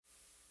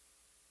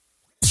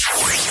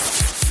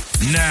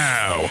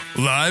Now,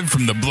 live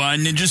from the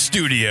Blind Ninja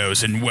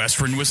Studios in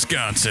Western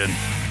Wisconsin,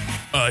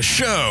 a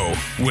show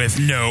with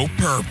no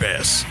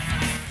purpose,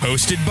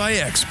 hosted by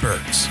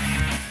experts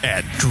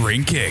at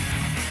drinking,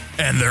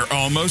 and they're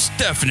almost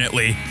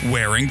definitely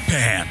wearing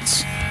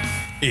pants.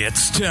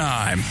 It's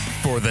time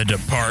for the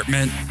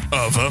Department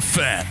of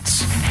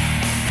Offense.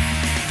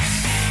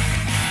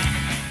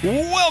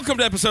 Welcome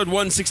to episode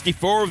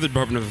 164 of the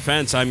Department of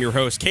Offense. I'm your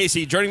host,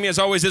 Casey. Joining me as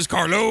always is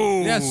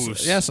Carlos.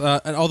 Yes.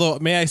 And although,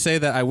 may I say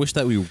that I wish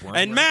that we weren't and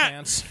wearing Matt.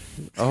 pants.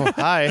 Oh,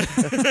 hi.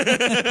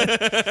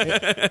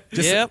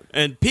 Yep.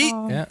 And Pete.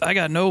 Yeah. I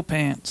got no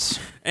pants.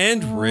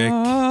 And Rick.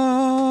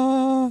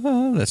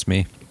 That's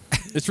me.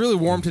 It's really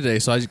warm today,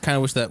 so I kind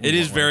of wish that we It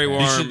is weren't very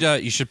wearing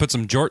warm. You should put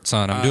some jorts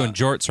on. I'm doing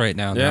jorts right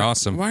now. And They're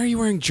awesome. Why are you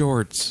wearing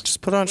jorts?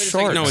 Just put on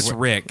shorts. No, it's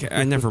Rick.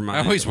 I never mind.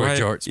 I always wear Right?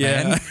 jorts,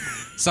 Yeah. man.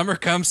 Summer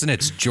comes and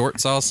it's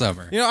jorts all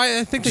summer. pants. You know,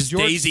 I think Just the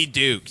jorts, Daisy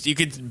Dukes. You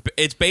could.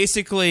 It's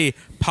basically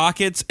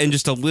pockets and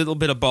just a little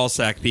bit of ball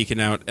sack peeking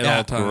out at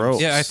all times.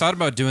 Gross. Yeah, I thought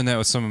about doing that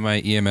with some of my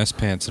EMS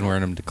pants and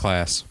wearing them to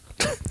class.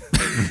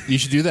 you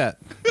should do that.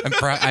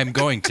 I'm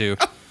going to.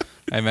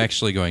 I'm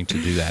actually going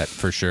to do that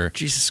for sure.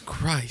 Jesus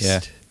Christ. Yeah.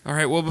 All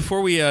right. Well,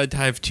 before we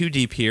dive too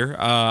deep here,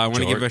 I want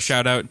to give a Jorts.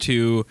 shout out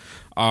to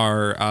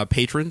our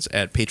patrons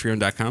at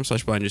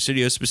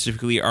patreon.com/blindstudios,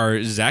 specifically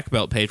our Zach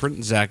Belt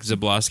patron, Zach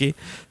Zablosky.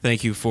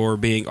 Thank you for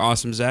being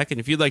awesome, Zach. And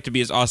if you'd like to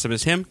be as awesome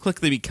as him, click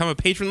the Become a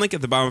Patron link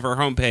at the bottom of our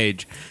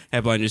homepage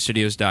at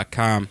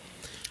blindstudios.com.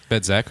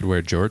 Bet Zach would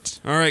wear jorts.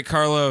 All right,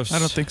 Carlos. I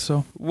don't think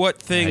so.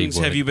 What things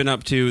would. have you been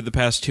up to the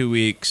past 2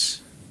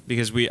 weeks?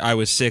 Because I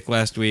was sick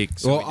last week.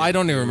 So Well, I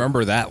don't even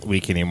remember that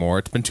week anymore.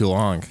 It's been too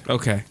long.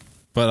 Okay.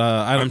 But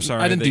I'm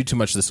sorry. I didn't do too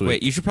much this week.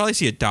 Wait, you should probably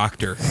see a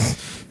doctor.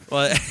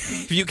 Well,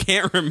 if you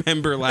can't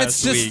remember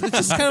last week. It's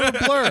just kind of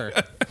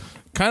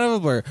a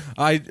blur.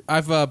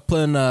 I've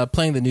been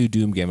playing the new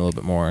Doom game a little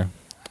bit more.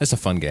 It's a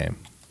fun game.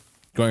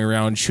 Going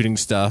around shooting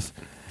stuff.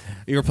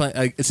 You're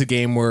playing. It's a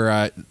game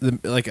where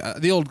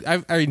the old.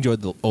 I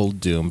enjoyed the old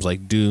Dooms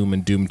like Doom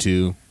and Doom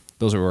 2.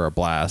 Those were a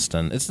blast,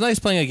 and it's nice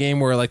playing a game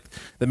where like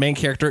the main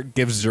character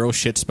gives zero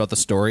shits about the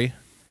story.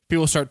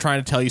 People start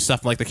trying to tell you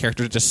stuff, and, like the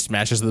character just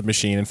smashes the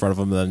machine in front of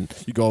them, and then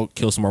you go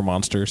kill some more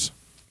monsters.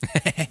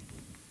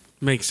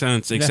 Makes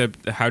sense,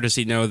 except how does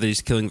he know that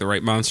he's killing the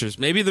right monsters?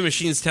 Maybe the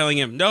machine's telling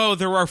him, no,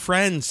 they're our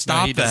friends.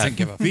 Stop he that. doesn't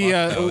give a fuck.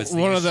 though, is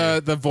One of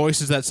issue. the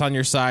voices that's on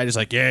your side is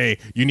like, "Yay,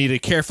 you need to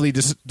carefully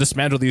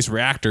dismantle these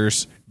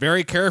reactors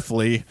very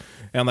carefully,"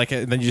 and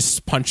then you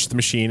just punch the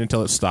machine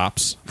until it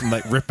stops, and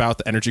like rip out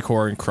the energy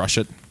core and crush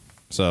it.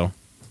 So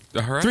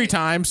All right. 3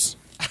 times,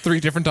 3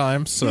 different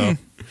times. So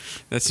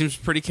That seems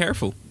pretty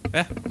careful.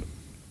 Yeah.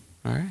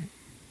 All right.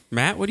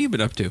 Matt, what have you been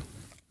up to?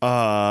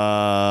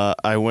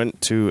 I went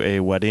to a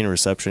wedding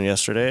reception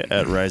yesterday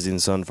at Rising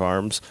Sun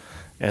Farms,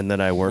 and then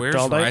I worked Where's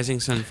all day. Rising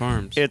Sun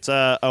Farms? It's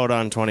out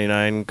on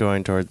 29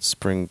 going towards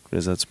Spring.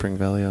 Is that Spring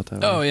Valley out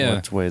that way? Oh, yeah.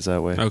 Which way is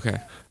that way? Okay.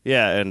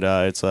 Yeah, and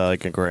it's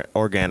like an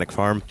organic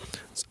farm.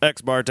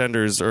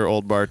 Ex-bartenders or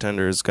old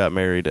bartenders got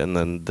married, and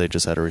then they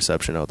just had a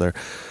reception out there.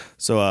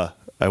 So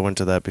I went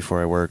to that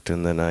before I worked,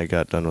 and then I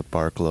got done with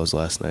bar close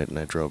last night, and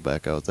I drove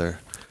back out there.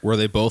 were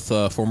they both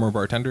former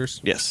bartenders?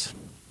 Yes.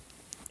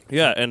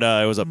 Yeah, and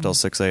I was up till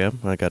 6 a.m.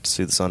 I got to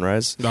see the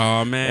sunrise.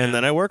 Oh, man. And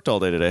then I worked all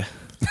day today.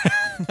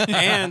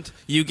 And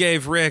you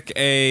gave Rick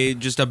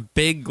just a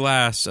big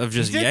glass of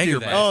just did do Jaeger.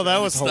 that. Oh, that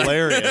was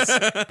hilarious.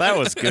 That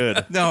was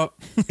good. No,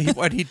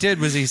 what he did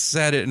was he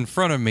set it in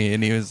front of me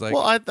and he was like,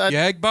 Well, I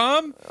Yag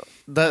bomb?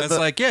 I was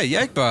like, yeah,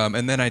 Yag bomb.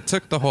 And then I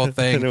took the whole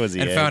thing And it was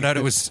and Yag. found out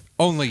it was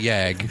only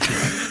Yag.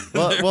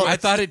 well, I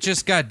thought it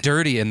just got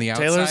dirty in the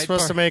outside. Taylor was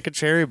supposed part. to make a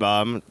cherry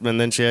bomb, and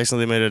then she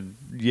accidentally made a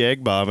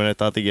Yeg bomb, and I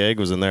thought the Yeg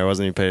was in there. I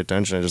wasn't even paying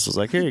attention. I just was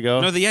like, here you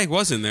go. No, the egg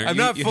was in there. I'm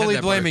You- not you had fully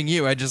that blaming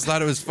you. I just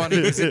thought it was funny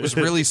because it was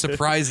really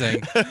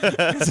surprising.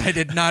 Because I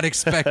did not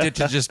expect it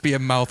to just be a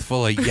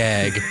mouthful of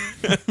Yag.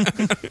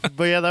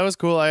 But yeah, that was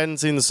cool. I hadn't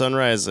seen the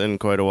sunrise in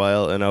quite a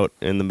while, and out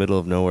in the middle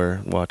of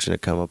nowhere, watching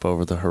it come up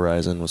over the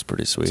horizon was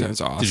pretty sweet.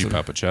 Sounds awesome. Did you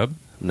pop a chub?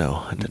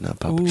 No, I did not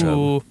pop a chub.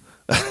 Ooh.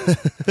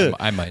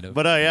 I might have.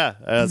 But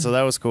so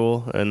that was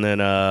cool. And then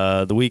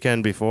the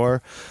weekend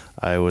before,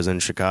 I was in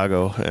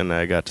Chicago, and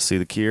I got to see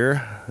the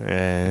Cure,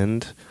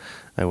 and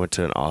I went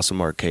to an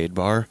awesome arcade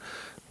bar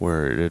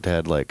where it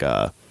had like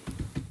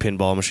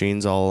pinball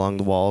machines all along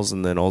the walls,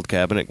 and then old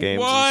cabinet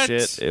games What?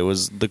 and shit. It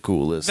was the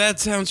coolest. That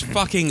sounds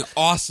fucking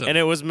awesome. And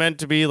it was meant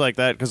to be like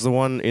that because the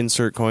one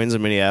Insert Coins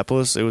in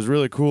Minneapolis, it was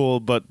really cool,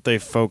 but they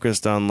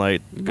focused on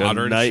like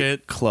Modern a shit?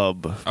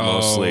 nightclub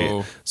mostly.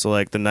 Oh. So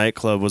like the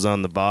nightclub was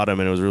on the bottom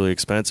and it was really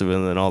expensive,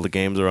 and then all the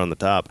games were on the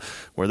top.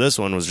 Where this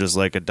one was just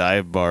like a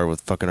dive bar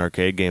with fucking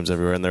arcade games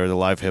everywhere, and there was a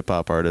live hip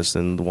hop artist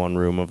in the one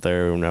room up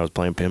there, and I was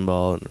playing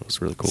pinball, and it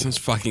was really cool. Sounds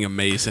fucking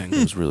amazing. It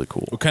was really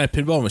cool. What kind of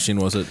pinball machine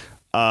was it?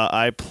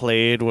 I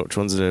played. Which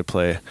ones did I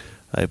play?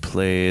 I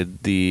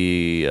played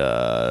the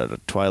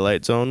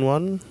Twilight Zone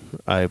one.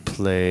 I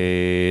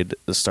played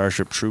the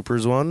Starship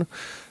Troopers one.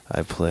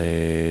 I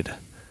played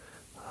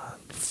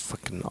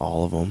fucking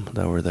all of them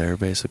that were there.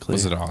 Basically,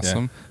 Was it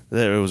awesome?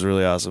 It was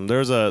really awesome. There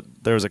was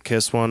a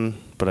Kiss one,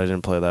 but I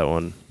didn't play that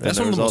one. That's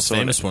And one of there the was most also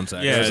famous ones,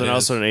 actually. Yeah, There's it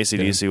also is. an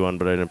AC/DC one,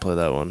 but I didn't play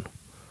that one.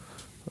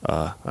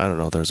 I don't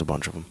know. There's a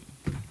bunch of them.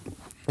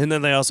 And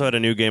then they also had a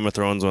new Game of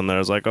Thrones one that I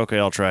was like, okay,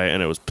 I'll try it,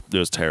 and it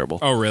was terrible.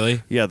 Oh,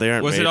 really? Yeah, they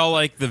aren't. Was made- it all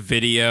like the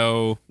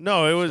video?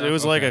 No, it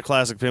was like Okay. a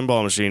classic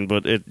pinball machine,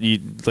 but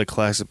like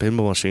classic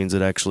pinball machines,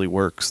 it actually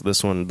works.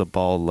 This one, the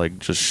ball like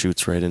just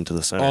shoots right into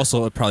the center.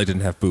 Also, it probably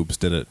didn't have boobs,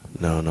 did it?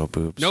 No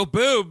boobs. No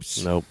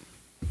boobs. Nope.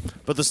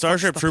 But the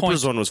Starship What's the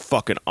Troopers point? one was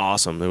fucking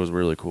awesome. It was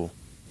really cool.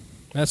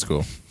 That's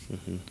cool.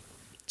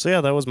 So yeah,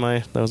 that was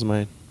my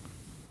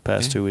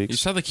past 2 You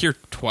weeks. saw The Cure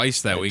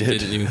twice that week,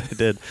 did. didn't you? I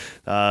did.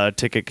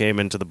 Ticket came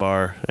into the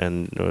bar,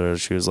 and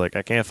she was like,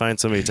 I can't find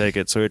somebody to take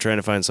it. So we were trying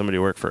to find somebody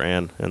to work for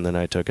Ann, and then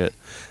I took it.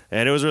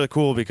 And it was really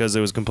cool because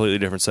it was a completely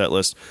different set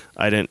list.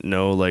 I didn't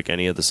know like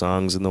any of the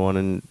songs in the one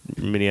in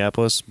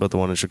Minneapolis, but the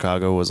one in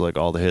Chicago was like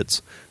all the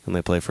hits. And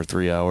they play for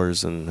 3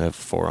 hours and have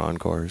 4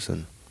 encores,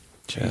 and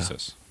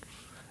Jesus.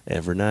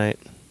 every night.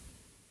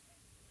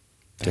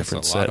 That's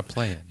Different a set. lot of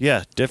playing.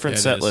 Yeah, different Yeah,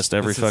 it set is. list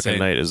every It's fucking insane.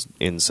 night is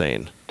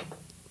insane. I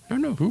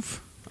don't know.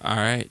 Oof. All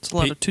right. It's a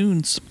lot of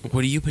tunes.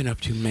 What have you been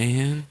up to,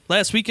 man?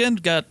 Last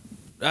weekend,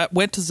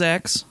 went to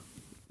Zach's.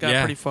 Got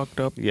Yeah. pretty fucked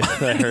up. Yeah,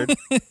 I heard.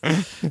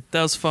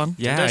 That was fun.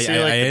 Yeah, I see, like,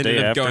 the ended day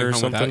up after going or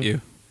home without something?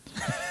 you.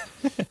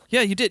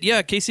 Yeah, you did.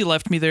 Yeah, Casey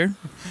left me there.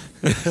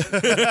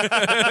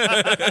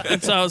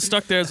 And so I was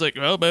stuck there. I was like,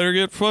 well, better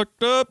get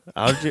fucked up.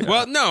 How'd you,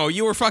 Well, no,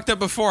 you were fucked up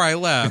before I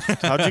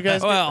left. how'd you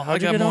guys? Well, how'd I you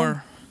got get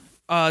home?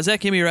 more. Zach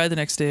gave me a ride the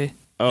next day.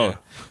 Oh,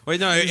 Wait,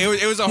 no,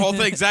 it was a whole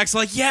thing. Zach's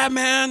like, yeah,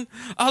 man,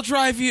 I'll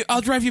drive you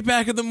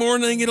back in the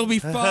morning. It'll be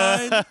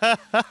fine. Yeah,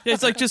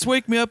 it's like, just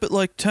wake me up at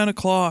like 10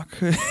 o'clock.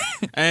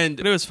 And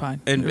But it was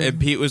fine. and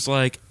Pete was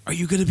like, "Are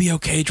you gonna be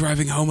okay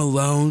driving home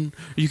alone?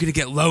 Are you gonna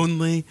get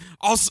lonely?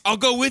 I'll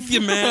go with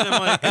you, man."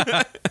 I'm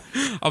like,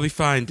 "I'll be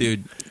fine,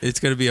 dude. It's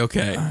gonna be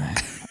okay." I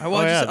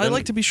then-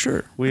 like to be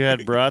sure. we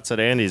had brats at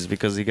Andy's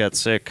because he got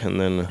sick, and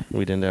then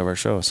we didn't have our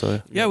show.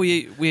 So Yeah,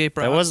 we ate that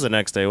brats. was the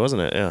next day,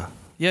 wasn't it? Yeah.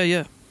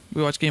 Yeah.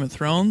 We watched Game of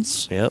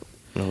Thrones. Yep.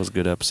 That was a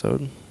good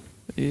episode.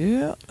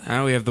 Yeah.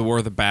 Now we have the War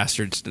of the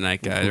Bastards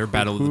tonight, guys. Or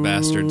Battle of the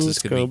Bastards. This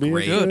could be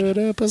great. Good. Good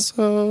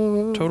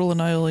episode. Total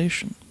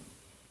Annihilation.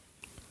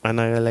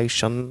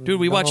 Annihilation. Dude,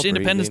 we watched No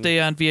Independence breathing. Day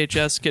on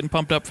VHS, getting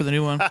pumped up for the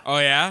new one. Oh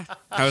yeah,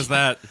 how's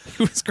that? It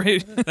was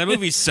great. That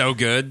movie's so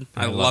good.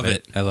 I love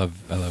it. I love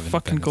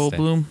Fucking Independence Day.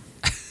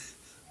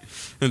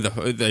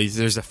 Goldblum.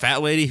 There's a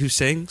fat lady who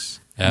sings.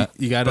 Yeah.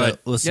 You got to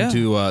But- listen yeah.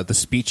 to the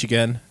speech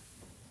again.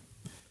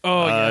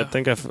 Oh, yeah. I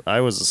think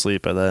I was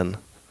asleep by then.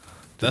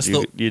 That's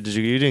you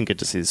didn't get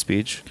to see the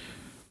speech.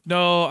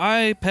 No,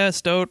 I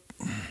passed out.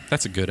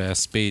 That's a good ass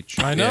speech.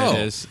 I Yeah, know. it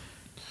is.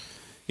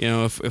 You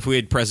know, if we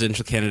had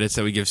presidential candidates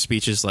that would give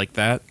speeches like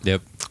that,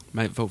 Yep.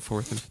 might vote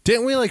for them.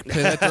 Didn't we like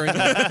play that during?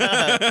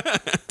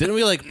 Didn't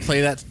we like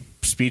play that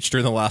speech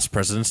during the last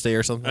President's Day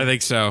or something? I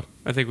think so.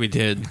 I think we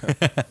did.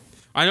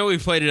 I know we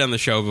played it on the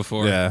show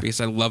before Yeah.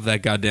 because I love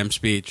that goddamn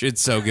speech.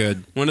 It's so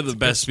good. One of the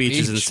best good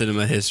speeches in speech.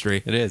 cinema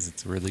history. It is.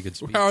 It's a really good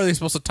speech. How are they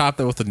supposed to top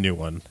that with a new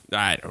one?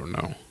 I don't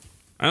know.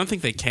 I don't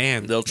think they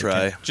can. They'll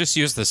try. Just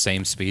use the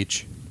same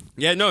speech.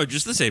 Yeah, no,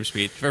 just the same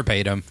speech.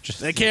 Verbatim. Just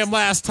They came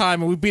last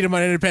time and we beat them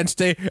on Independence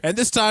Day, and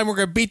this time we're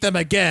gonna beat them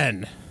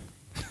again.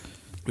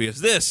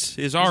 Because this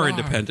is our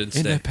Independence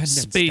Day.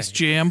 Space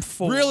Jam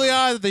 4. Really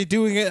odd that they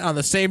doing it on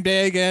the same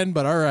day again,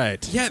 but all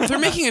right. Yeah, they're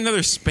making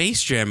another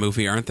Space Jam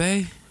movie, aren't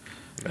they?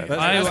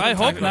 I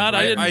hope not.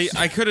 I didn't.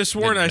 I could have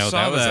sworn I know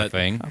saw that was that. a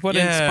thing. I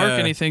wouldn't Yeah. spark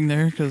anything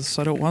there because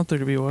I don't want there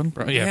to be one.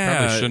 Yeah,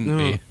 probably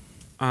shouldn't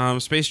no. be.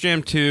 Space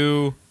Jam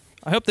 2.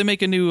 I hope they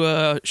make a new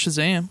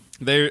Shazam.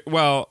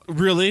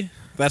 Really?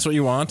 That's what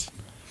you want?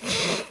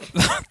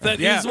 That is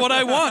Yeah. what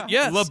I want.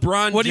 Yes.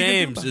 LeBron What are you gonna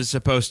do James about it? is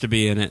supposed to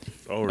be in it.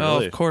 Oh, Oh,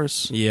 really? of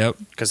course. Yep.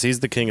 Because he's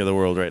the king of the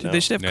world right now. They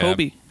should have Yeah.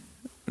 Kobe.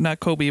 Not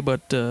Kobe,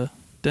 but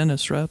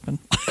Dennis Rodman.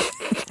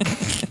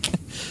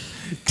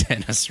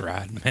 Dennis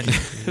Rodman.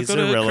 He's Go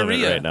to irrelevant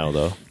Korea. right now,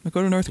 though.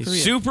 Go to North Korea.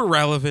 Super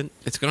relevant.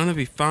 It's going to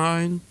be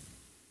fine.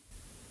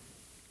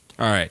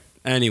 All right.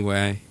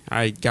 Anyway,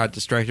 I got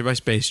distracted by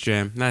Space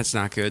Jam. That's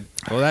not good.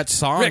 Well, that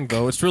song Rick.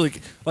 though, it's really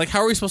like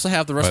how are we supposed to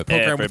have the rest of the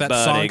program with that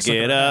song? Everybody stuck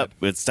in get our up.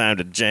 It's time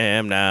to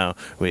jam now.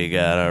 We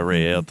got a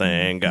real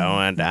thing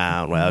going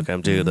down.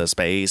 Welcome to the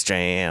Space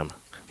Jam.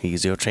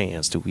 Here's your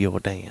chance to your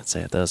dance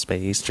at the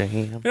Space Jam.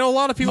 You know, a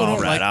lot of people All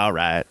don't right, like. all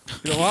right.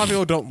 You know, a lot of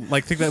people don't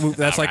like think that movie,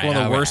 that's like one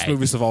of the worst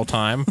movies of all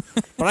time.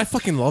 But I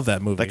fucking love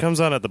that movie. That comes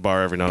on at the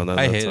bar every now and then.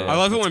 I That's hate it. I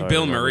love it that's when how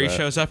Bill remember Murray that.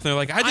 shows up and they're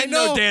like, I didn't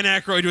know. know Dan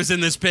Aykroyd was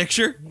in this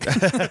picture.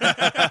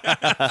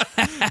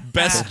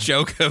 Best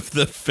joke of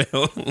the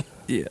film.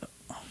 Yeah.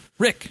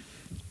 Rick.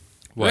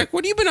 Rick,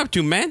 what have you been up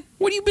to, man?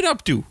 What have you been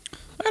up to?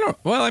 I don't.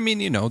 Well, I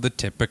mean, you know, the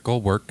typical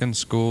work and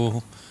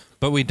school.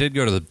 But we did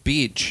go to the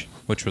beach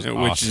which was Which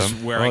awesome.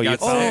 is where I got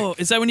sick. Oh,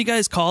 is that when you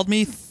guys called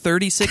me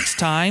 36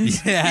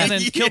 times and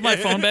then killed my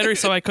phone battery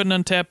so I couldn't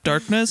untap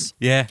darkness?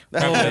 Yeah,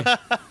 probably.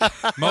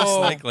 Most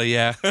likely,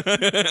 yeah.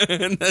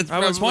 I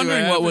was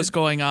wondering what was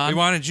going on. We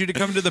wanted you to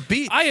come to the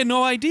beach. I had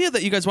no idea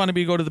that you guys wanted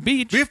me to go to the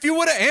beach. If you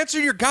would have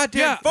answered your goddamn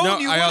Yeah. phone, No,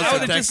 you I would also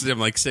have. texted him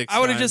like 6 I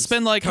would have times. just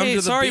been like, Come hey, to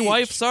the sorry, beach.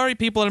 wife, sorry,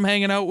 people that I'm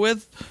hanging out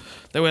with,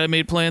 that way I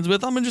made plans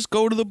with, I'm going to just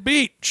go to the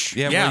beach.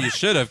 Yeah, Yeah. well, you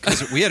should have,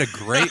 because we had a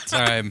great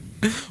time.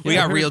 We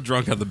got real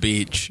drunk on the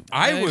beach.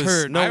 I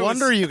heard. No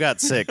wonder you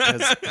got sick,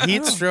 because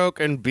heat stroke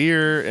and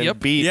beer and Yep.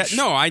 beach. Yeah,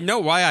 no, I know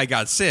why I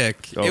got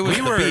sick. Oh, It was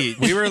We the were beach.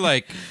 we were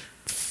like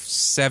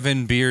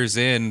 7 beers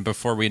in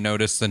before we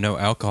noticed the no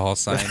alcohol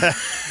sign.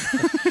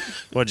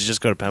 What, did you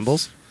just go to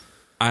Pemble's?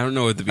 I don't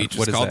know what the beach was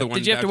What is called. that? The one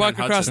Did you have to downtown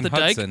walk across Hudson. the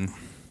dike? Hudson.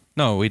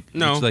 No, we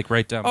No. it's like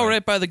right down. Oh, there.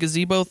 right by the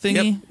gazebo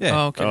thingy? Yep. Yeah.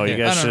 Oh, okay. Oh, you I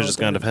guys don't should know have just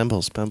what gone to that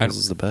Pemble's. I Pemble's don't-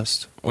 is the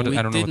best. What, We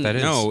I don't know what that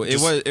is. No, it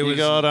Just- was. It you was.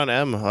 go out on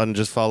M and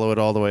just follow it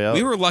all the way out.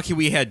 We were lucky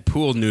we had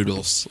pool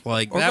noodles.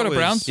 Like Or that go to was,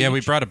 Brown's. Yeah,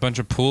 we brought a bunch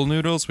of pool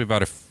noodles. We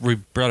brought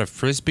a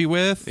frisbee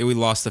with. We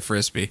lost the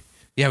frisbee.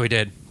 Yeah, we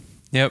did.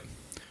 Yep.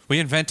 We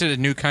invented a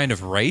new kind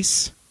of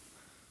race.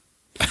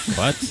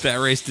 What? That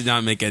race did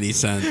not make any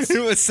sense.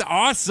 It was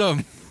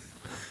awesome.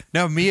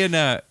 No, me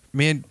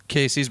and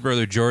Casey's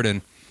brother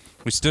Jordan,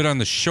 we stood on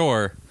the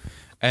shore,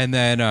 and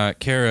then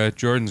Kara,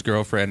 Jordan's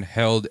girlfriend,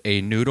 held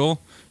a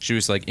noodle. She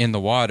was like in the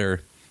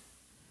water,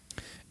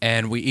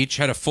 and we each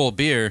had a full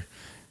beer,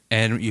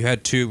 and you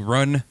had to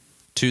run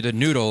to the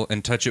noodle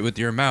and touch it with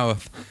your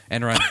mouth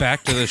and run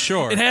back to the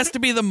shore. It has to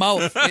be the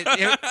mouth.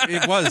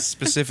 It was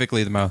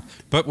specifically the mouth.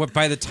 But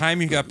by the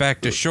time you got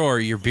back to shore,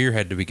 your beer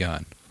had to be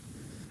gone.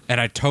 And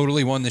I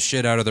totally won the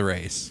shit out of the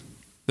race.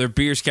 Their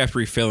beers kept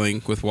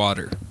refilling with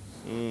water.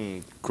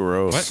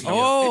 Gross. What?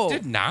 Oh. It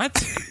did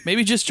not.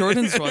 Maybe just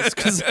Jordan's was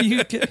because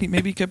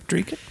maybe he kept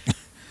drinking.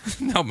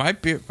 No, my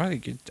beer.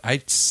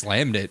 I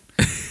slammed it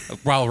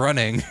while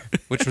running,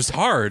 which was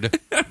hard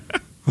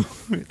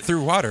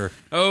through water.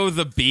 Oh,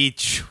 the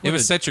beach. It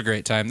was such a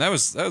great time. That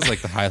was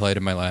like the highlight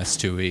of my last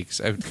 2 weeks.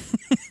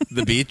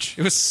 the beach.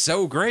 It was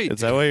so great.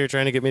 Is that why you were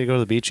trying to get me to go to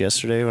the beach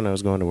yesterday when I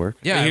was going to work?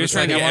 Yeah, he I was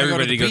trying to like, get I wanna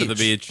everybody to go to the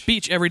beach.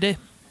 Beach every day.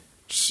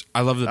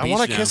 I love the I beach.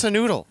 want to now. kiss a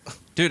noodle.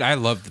 Dude, I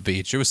love the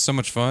beach. It was so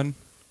much fun.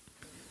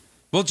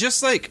 Well,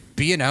 just like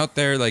being out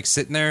there, like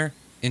sitting there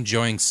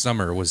enjoying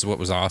summer was what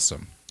was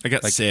awesome. I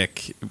got Like-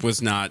 sick. It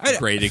was not I- a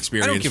great I don't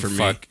experience give for a me.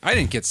 fuck. I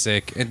didn't get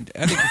sick, and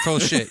I think you're full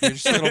of shit. You're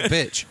just a little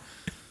bitch.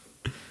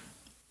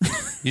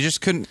 You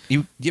just couldn't.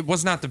 It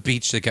was not the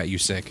beach that got you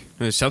sick.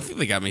 There's something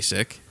that got me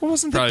sick. It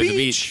wasn't Probably the the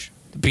beach.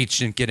 The beach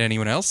didn't get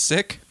anyone else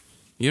sick.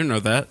 You don't know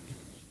that.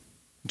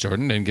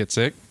 Jordan didn't get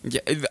sick. Yeah,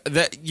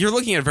 you're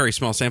looking at a very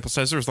small sample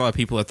size. There was a lot of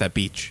people at that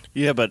beach.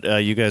 Yeah, but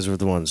you guys were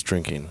the ones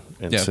drinking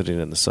and Yeah. sitting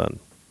in the sun.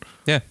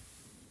 Yeah,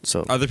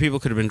 So Other people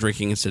could have been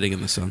drinking and sitting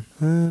in the sun.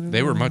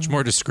 they were much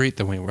more discreet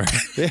than we were.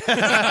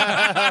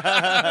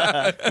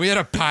 We had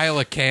a pile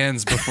of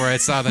cans before I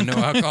saw the no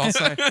alcohol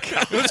sign.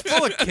 It was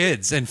full of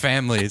kids and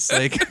families.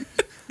 Like,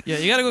 Yeah,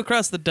 you got to go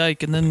across the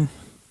dike and then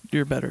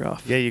you're better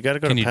off. yeah, you got to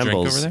go Can to you drink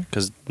over Pemble's there?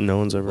 because no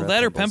one's ever. Well, at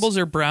that or Pemble's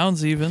or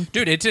Browns even.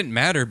 dude, it didn't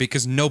matter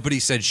because nobody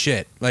said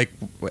shit. Like,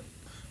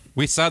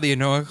 we saw the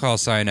no alcohol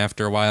sign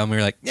after a while, and we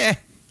were like, "Yeah."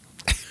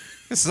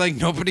 It's like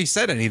nobody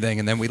said anything,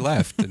 and then we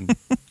left, and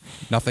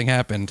nothing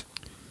happened.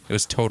 It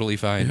was totally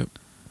fine. Yep.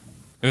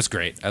 It was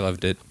great. I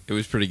loved it. It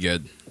was pretty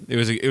good. It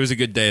was a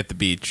good day at the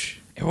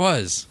beach. It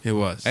was. It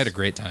was. I had a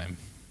great time.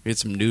 We had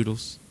some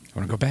noodles. I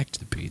want to go back to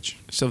the beach.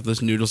 I still have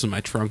those noodles in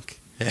my trunk.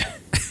 Yeah.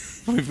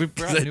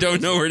 'Cause I don't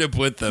know where to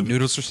put them.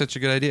 Noodles were such a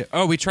good idea.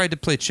 Oh, we tried to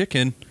play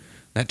chicken.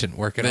 That didn't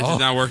work at That all.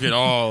 did not work at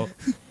all.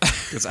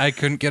 Because I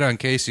couldn't get on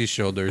Casey's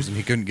shoulders and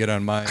he couldn't get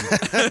on mine.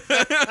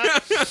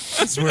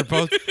 So we're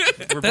both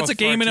That's a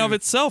game in of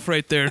itself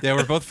right there. Yeah,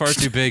 we're both far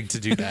too big to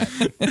do that.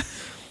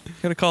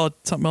 Got to call it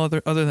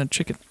something other than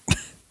chicken.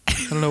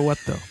 I don't know what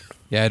though.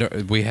 Yeah,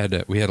 we had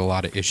a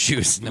lot of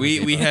issues. And then we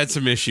gave up. had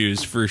some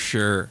issues for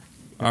sure.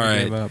 All We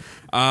gave right.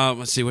 up.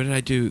 Let's see. What did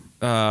I do?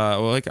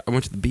 Well, I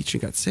went to the beach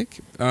and got sick.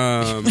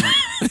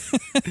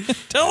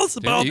 Tell us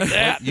Dude, about you,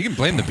 that. you can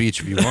blame the beach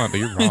if you want, but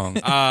you're wrong.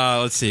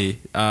 Let's see.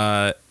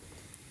 I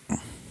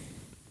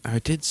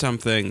did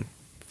something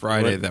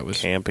Friday that was.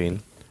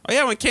 camping. Oh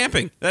yeah, I went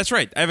camping. That's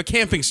right. I have a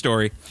camping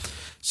story.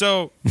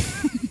 So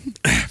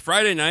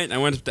Friday night, I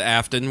went up to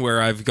Afton,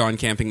 where I've gone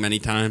camping many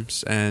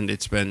times, and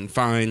it's been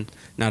fine,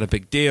 not a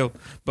big deal.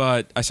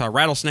 But I saw a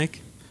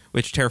rattlesnake,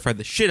 which terrified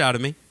the shit out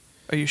of me.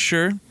 Are you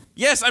sure?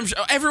 Yes, I'm sure.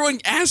 Everyone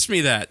asked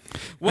me that.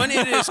 When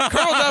it is curled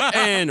up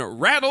and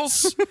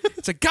rattles,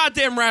 it's a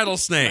goddamn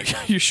rattlesnake.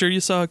 You sure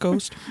you saw a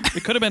ghost?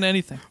 It could have been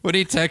anything. When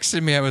he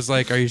texted me, I was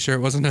like, "Are you sure it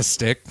wasn't a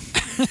stick?"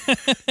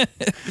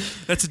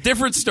 That's a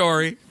different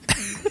story.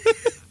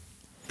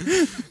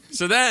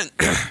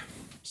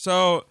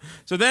 So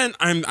then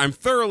I'm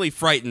thoroughly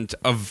frightened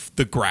of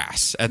the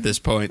grass at this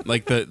point,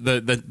 like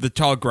the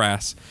tall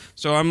grass.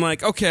 So I'm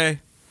like, okay,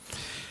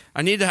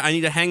 I need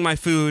to hang my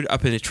food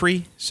up in a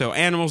tree so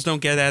animals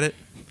don't get at it.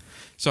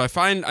 So I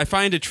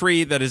find a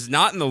tree that is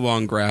not in the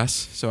long grass.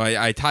 So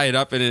I tie it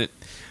up in it.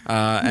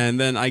 And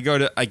then I go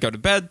to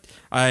bed.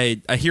 I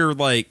hear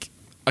like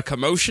a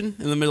commotion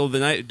in the middle of the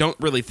night. Don't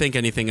really think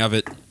anything of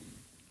it.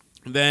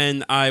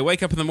 Then I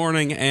wake up in the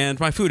morning and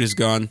my food is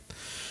gone.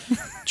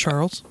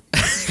 Charles.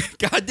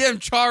 Goddamn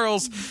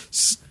Charles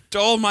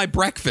stole my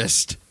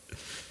breakfast.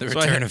 The So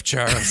I return had- of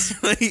Charles.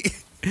 Like,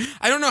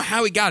 I don't know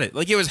how he got it.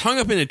 Like, it was hung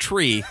up in a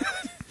tree.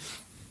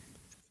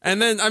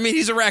 And then, I mean,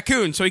 he's a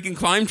raccoon, so he can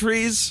climb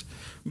trees.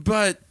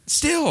 But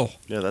still.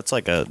 Yeah, that's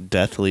like a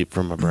death leap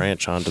from a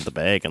branch onto the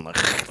bag and like.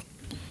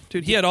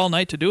 Dude, he had all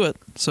night to do it,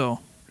 so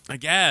I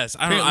guess.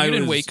 I don't know. apparently you I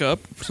didn't was- wake up,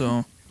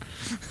 so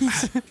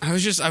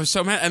I was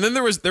so mad. And then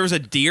there was a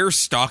deer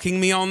stalking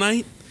me all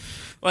night.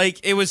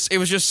 Like, it was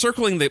just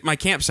circling my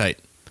campsite.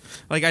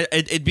 Like,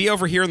 it'd be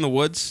over here in the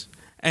woods,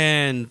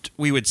 and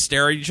we would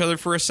stare at each other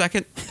for a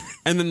second,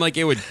 and then, like,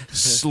 it would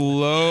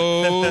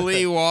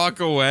slowly walk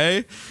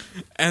away.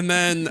 And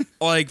then,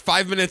 like,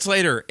 5 minutes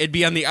later, it'd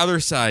be on the other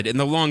side in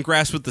the long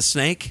grass with the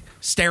snake,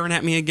 staring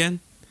at me again.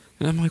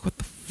 And I'm like, what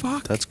the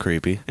fuck? That's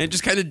creepy. And it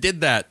just kind of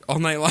did that all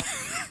night long.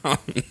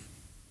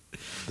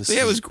 So,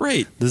 yeah, it was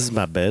great. This is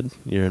my bed.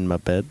 You're in my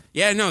bed.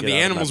 Yeah, no, Get the out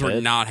of animals my were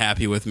bed. not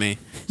happy with me.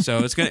 So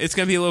it's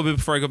gonna be a little bit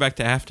before I go back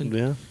to Afton.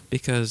 Yeah.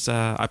 Because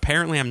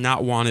apparently I'm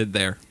not wanted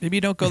there. maybe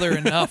you don't go there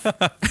enough.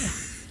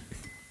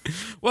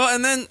 Well,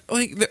 and then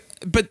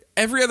but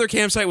every other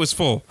campsite was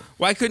full.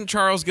 Why couldn't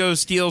Charles go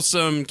steal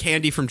some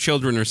candy from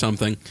children or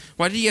something?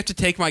 Why did he have to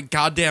take my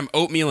goddamn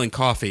oatmeal and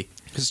coffee?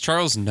 Because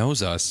Charles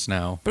knows us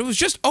now. But it was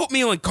just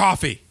oatmeal and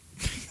coffee.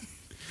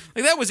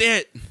 Like, that was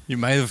it. You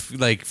might have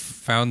like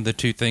found the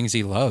two things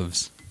he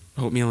loves.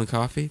 Oatmeal and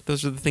coffee.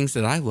 Those are the things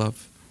that I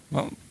love.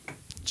 Well,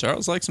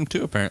 Charles likes them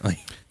too,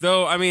 apparently.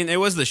 Though, I mean, it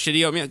was the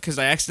shitty oatmeal because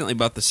I accidentally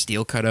bought the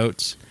steel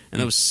cutouts, and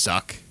those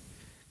suck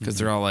because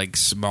they're all like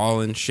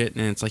small and shit,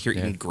 and it's like you're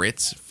eating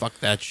grits. Fuck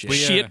that shit.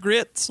 Shit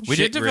grits. We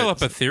Shit did develop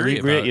grits. a theory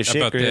Regret your shit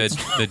about grits.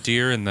 the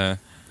deer and the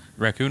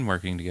raccoon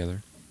working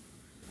together.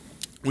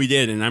 We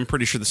did, and I'm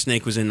pretty sure the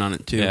snake was in on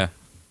it too. Yeah.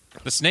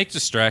 The snake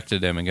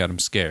distracted him and got him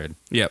scared.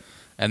 Yep.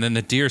 And then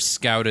the deer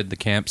scouted the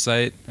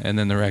campsite, and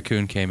then the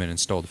raccoon came in and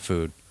stole the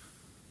food.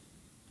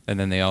 And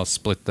then they all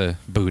split the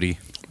booty.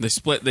 They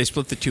split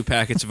the 2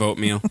 packets of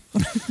oatmeal.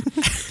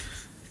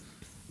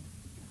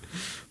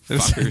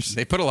 Fuckers.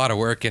 They put a lot of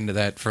work into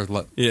that for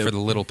the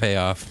little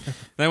payoff.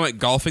 And I went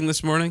golfing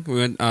this morning. We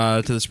went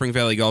to the Spring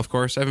Valley Golf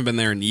Course. I haven't been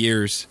there in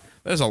years.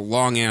 That is a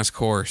long ass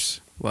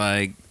course.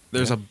 Like,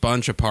 there's a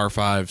bunch of par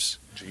fives.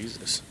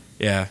 Jesus.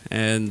 Yeah,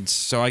 and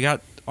so I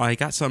got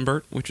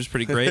sunburnt, which was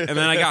pretty great. And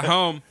then I got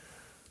home,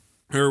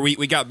 or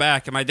we got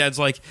back, and my dad's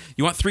like,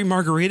 "You want 3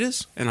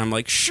 margaritas?" And I'm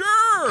like,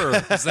 "Sure."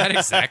 Is that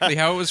exactly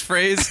how it was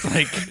phrased?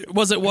 Like,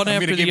 Was it one I'm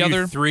after gonna give the you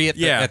other? 3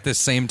 at the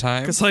same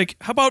time. It's like,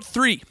 how about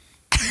 3?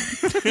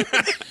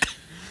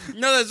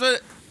 No, that's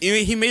what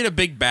he made a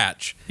big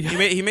batch. Yeah.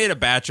 He made a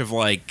batch of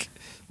like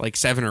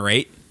 7 or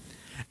 8,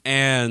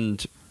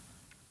 and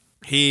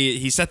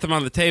he set them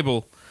on the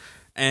table,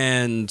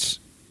 and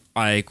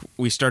like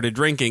we started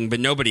drinking, but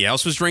nobody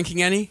else was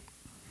drinking any,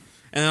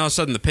 and then all of a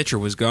sudden the pitcher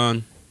was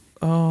gone.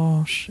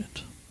 Oh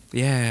shit!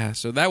 Yeah,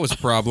 so that was a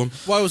problem.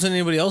 Why wasn't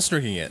anybody else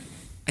drinking it?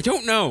 I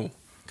don't know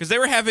because they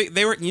were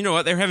you know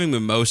what, they were having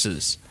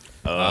mimosas,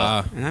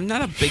 and I'm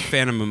not a big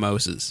fan of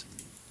mimosas.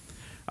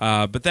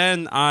 But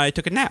then I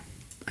took a nap,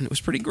 and it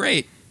was pretty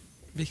great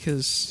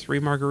because 3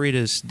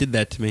 margaritas did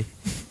that to me.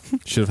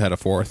 Should have had a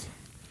 4th.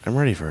 I'm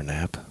ready for a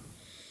nap.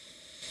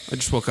 I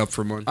just woke up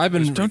from one. I've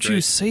been Don't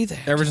you say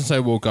that? ever since I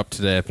woke up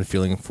today. I've been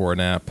feeling for a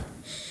nap.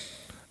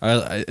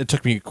 It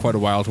took me quite a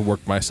while to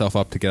work myself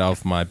up to get out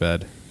of my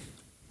bed.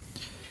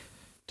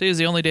 Today is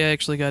the only day I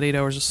actually got 8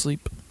 hours of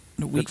sleep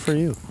in a week. Good for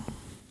you.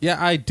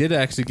 Yeah, I did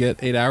actually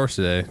get 8 hours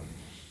today.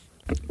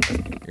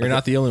 You're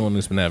not the only one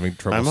who's been having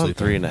trouble I'm on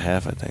sleeping.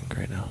 3.5, I think,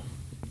 right now.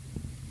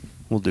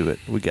 We'll do it.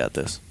 We got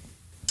this.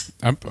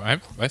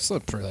 I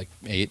slept for like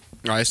 8.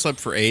 I slept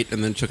for 8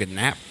 and then took a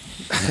nap.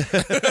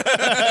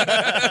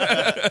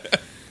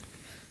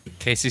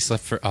 Casey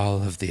slept for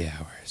all of the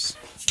hours.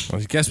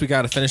 Well, I guess we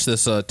got to finish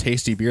this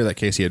tasty beer that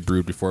Casey had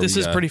brewed before. This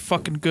we, is pretty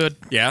fucking good.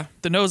 Yeah.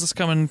 The nose is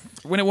coming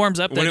when it warms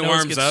up. When that it nose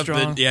warms gets up,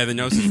 strong. the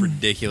nose is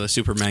ridiculous,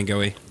 super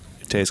mango-y.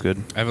 It tastes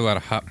good. I have a lot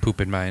of hot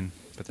poop in mine,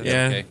 but that's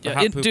Yeah. okay. Yeah,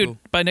 Hot it, poo-poo. dude.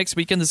 By next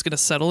weekend, it's gonna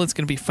settle. It's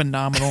gonna be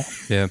phenomenal.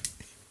 Yeah.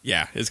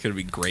 Yeah, it's going to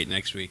be great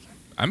next week.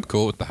 I'm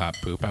cool with the hot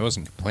poop. I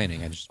wasn't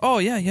complaining. I just Oh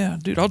yeah,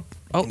 dude. I'll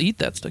eat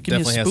that stuff. Give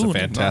definitely me a has spoon. a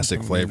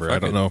fantastic flavor. fuck I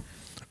don't it. know.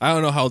 I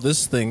don't know how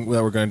this thing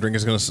that we're going to drink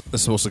is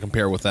supposed to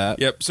compare with that.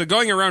 Yep, so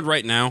going around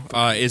right now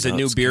is a No,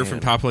 new it's beer canned. from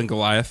Toppling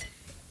Goliath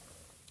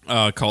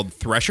called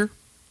Thresher.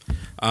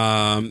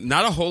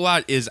 Not a whole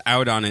lot is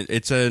out on it.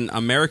 It's an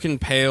American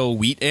Pale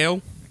Wheat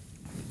Ale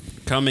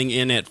coming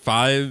in at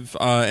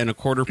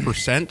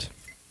 5.25%.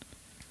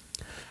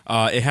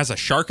 It has a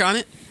shark on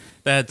it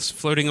that's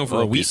floating over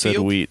a You wheat said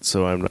field. wheat,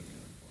 so I'm not.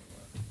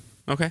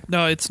 Okay.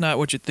 No, it's not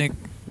what you think.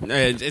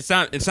 It's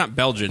not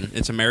Belgian.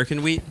 It's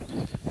American wheat.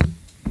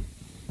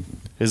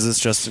 Is this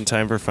just in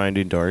time for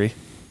Finding Dory?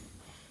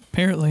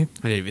 Apparently, I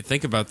didn't even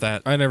think about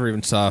that. I never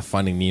even saw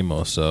Finding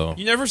Nemo, so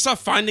You never saw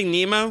Finding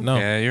Nemo? no.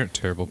 Yeah, you're a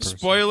terrible person.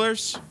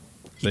 Spoilers.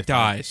 He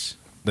dies.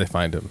 They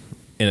find him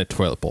in a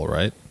toilet bowl,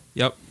 right?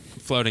 Yep.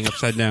 Floating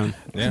upside down.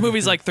 Yeah. The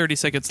movie's like 30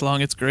 seconds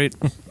long. It's great.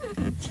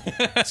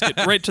 Let's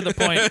get right to the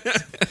point.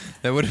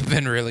 That would have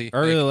been really. I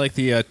really like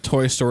the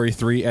Toy Story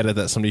 3 edit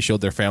that somebody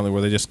showed their family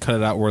where they just cut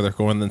it out where they're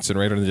going in the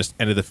incinerator and they just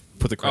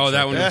put the credits Oh,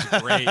 that right one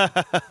there.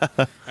 was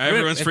great.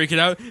 Everyone's freaking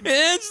out.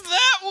 It's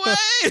that way.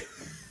 It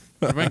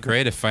would have been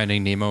great if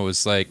Finding Nemo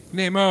was like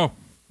Nemo.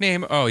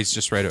 Oh,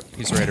 he's right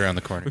around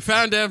the corner. We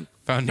found him.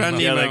 Found Nemo.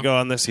 Yeah, Nemo. they go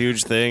on this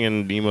huge thing,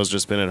 and Nemo's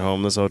just been at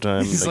home this whole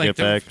time. He's They like,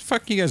 get "Where back. the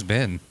fuck you guys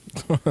been?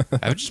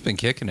 I've just been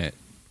kicking it,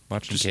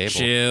 watching Just cable."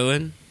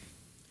 chilling.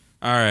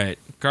 All right,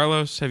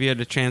 Carlos, have you had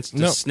a chance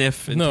to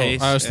sniff and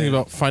taste? I was thinking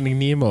about Finding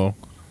Nemo.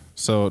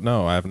 So,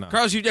 no, I have not.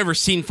 Carlos, you've never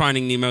seen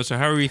Finding Nemo, so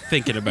how are you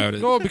thinking about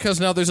it? No, because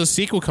now there's a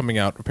sequel coming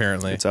out,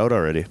 apparently. It's out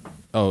already.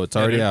 Oh, it's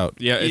already out.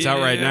 Yeah, it's out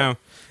right now, and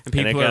And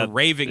people it are got-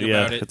 raving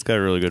yeah, about it. It's got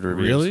really good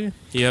reviews. Really?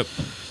 Yep.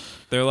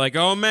 They're like,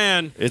 oh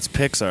man, It's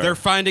Pixar. they're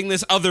finding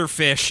this other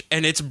fish,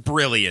 and it's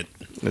brilliant.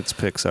 It's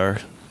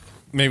Pixar.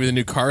 Maybe the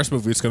new Cars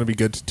movie is going to be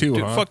good, too,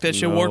 Dude, huh? fuck that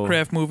shit. No.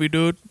 Warcraft movie,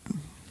 dude.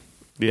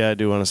 Yeah, I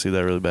do want to see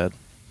that really bad.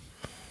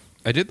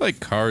 I did like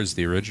Cars,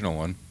 the original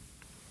one.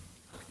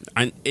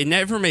 It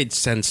never made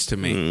sense to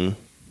me.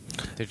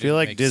 I feel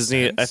like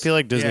Disney. I feel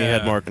like Disney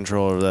had Yeah. more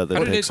control over that than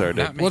How did it Pixar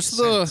not did. make What's sense?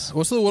 the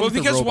one Well, with the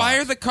because why are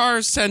robots? the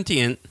cars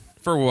sentient?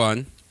 For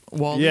one,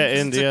 Wall-E. Yeah,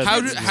 and yeah, how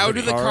it's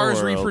do the car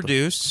cars world.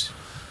 reproduce?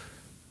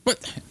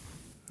 But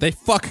They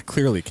fuck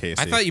clearly, Casey.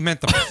 I thought you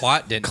meant the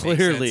plot didn't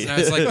Clearly. make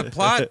sense. And I was like, the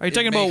plot. Are you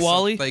talking it about makes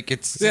WALL-E? Like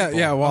it's Yeah, simple.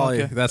 yeah,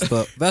 Wally. Okay. That's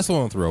the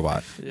one with the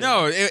robot.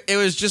 No, it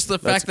was just the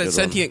fact a that good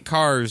sentient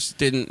cars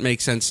didn't make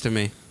sense to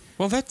me.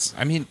 Well, that's.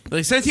 I mean,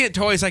 Like sentient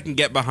toys, I can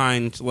get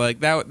behind.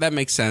 Like that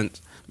makes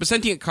sense. But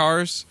sentient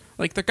cars,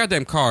 like they're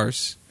goddamn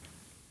cars,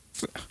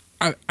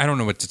 I don't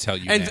know what to tell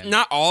you. and man.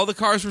 not all the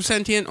cars were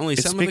sentient. Only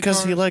It's some of the because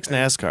cars. he likes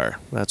NASCAR.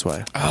 That's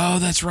why. Oh,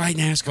 that's right,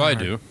 NASCAR. Well, I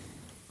do.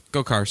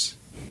 Go cars.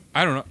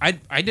 I don't know.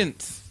 I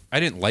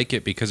didn't like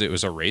it because it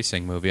was a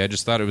racing movie. I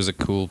just thought it was a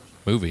cool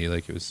movie.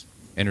 Like it was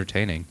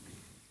entertaining.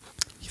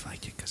 You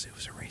liked it because it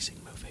was a racing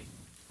movie.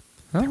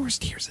 No. There was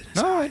tears in his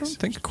No, eyes. I don't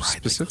think He cried like a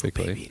little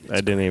specifically. baby.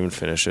 I didn't even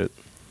finish it.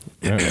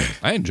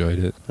 I enjoyed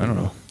it. I don't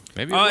know.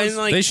 Maybe it Oh, was, and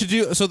like They should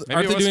do. So Maybe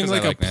aren't it they was doing 'cause I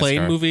like a like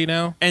plane NASCAR. movie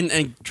now?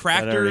 and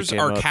tractors came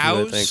are out too, I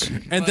cows.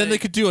 think. And then they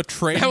could do a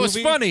train. that was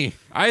movie? funny.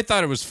 I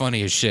thought it was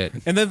funny as shit.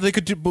 And then they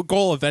could do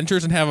go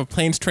Avengers and have a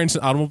planes, trains,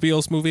 and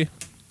automobiles movie.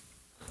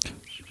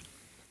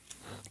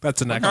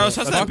 That's an actual. Carlos,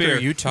 how's that What beer? are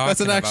you talking That's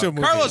an actual about?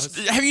 movie.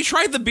 Carlos, have you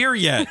tried the beer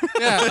yet?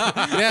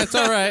 Yeah, it's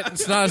all right.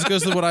 It's not as good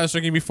as what I was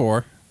drinking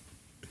before.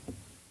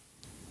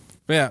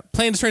 But yeah,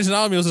 Planes, Trains, and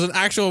Automobiles is an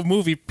actual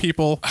movie,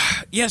 people.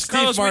 Yes, Steve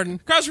Carlos. Martin.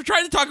 Carlos, we're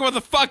trying to talk about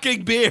the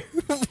fucking beer.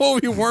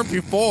 What we weren't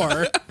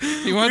before.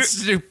 He wants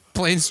to do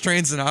planes,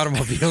 trains, and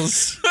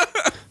automobiles.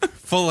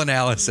 Full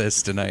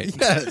analysis tonight.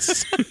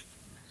 Yes.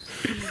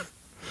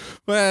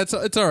 Well,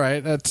 it's all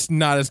right. That's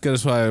not as good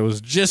as what I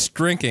was just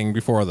drinking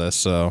before this.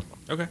 So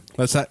Okay.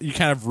 that's that. You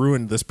kind of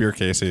ruined this beer,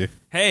 Casey.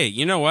 Hey,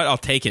 you know what? I'll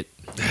take it.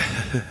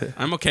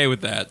 I'm okay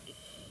with that.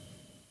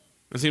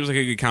 It seems like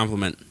a good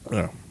compliment.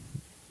 Yeah.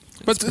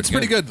 But it's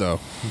pretty good, though.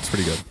 It's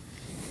pretty good.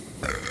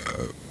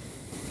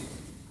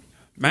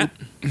 Matt?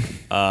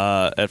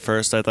 At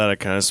first, I thought it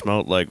kind of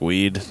smelled like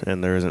weed,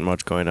 and there isn't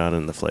much going on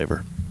in the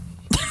flavor.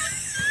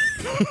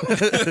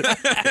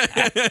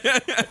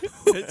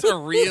 It's a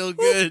real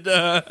good.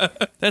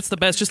 That's the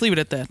best. Just leave it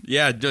at that.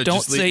 Yeah, Don't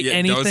just say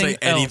Don't say anything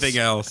anything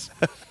else.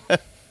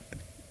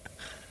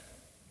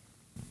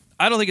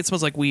 I don't think it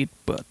smells like wheat,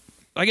 but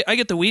I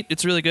get the wheat.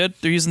 It's really good.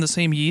 They're using the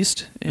same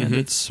yeast, and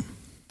it's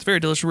very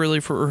delicious, really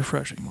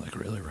refreshing, like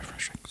really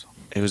refreshing. So.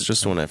 It was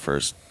just when I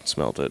first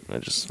smelled it. I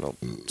just smelled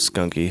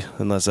skunky.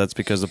 Unless that's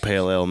because the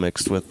pale ale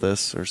mixed with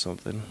this or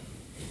something.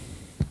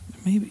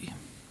 Maybe.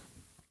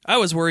 I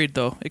was worried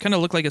though. It kind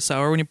of looked like a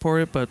sour when you pour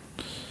it, but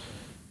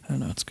I don't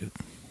know. It's good.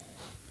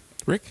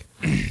 Rick?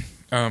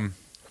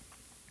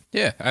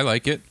 Yeah, I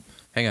like it.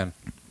 Hang on.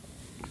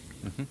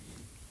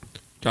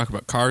 Talk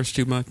about cars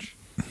too much?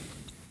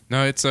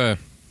 No, it's I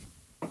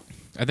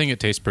think it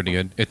tastes pretty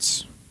good.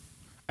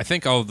 I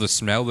think all of the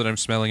smell that I'm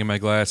smelling in my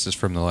glass is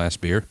from the last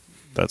beer.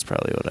 That's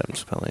probably what I'm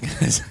smelling.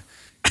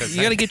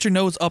 You got to get your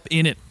nose up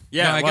in it.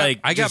 Yeah, No,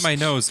 I got my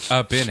nose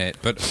up in it,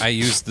 but I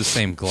used the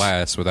same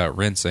glass without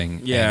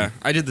rinsing. Yeah, and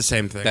I did the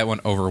same thing. that one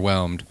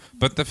overwhelmed.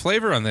 But the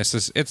flavor on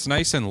this it's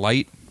nice and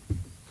light.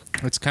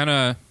 It's kind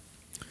of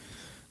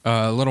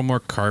a little more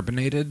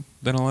carbonated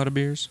than a lot of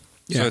beers.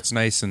 Yeah. So it's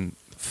nice and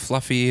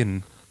fluffy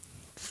and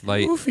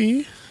light.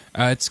 Goofy.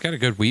 It's got a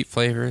good wheat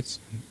flavor. It's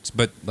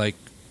but like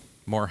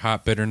more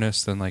hop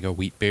bitterness than like a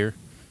wheat beer.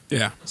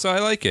 Yeah. So I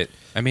like it.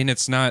 I mean,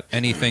 it's not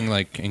anything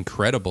like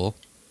incredible,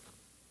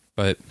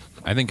 but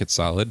I think it's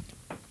solid.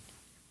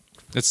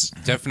 It's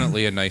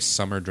definitely a nice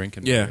summer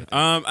drinking Yeah. beer.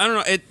 I don't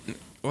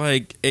know.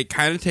 It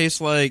kind of tastes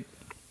like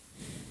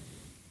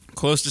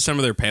close to some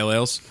of their pale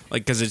ales,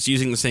 like because it's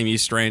using the same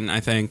yeast strain. I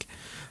think.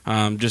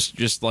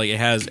 Just like it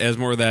has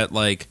more of that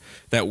like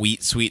that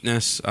wheat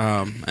sweetness,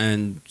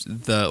 and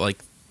the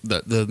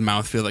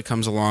mouthfeel that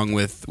comes along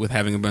with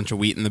having a bunch of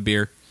wheat in the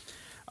beer.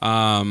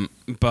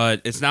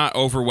 but it's not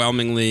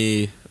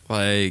overwhelmingly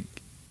like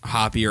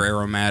hoppy or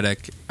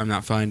aromatic. I'm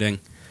not finding.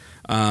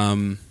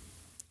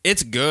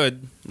 It's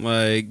good,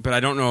 like, but I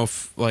don't know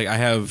if like I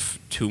have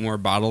 2 more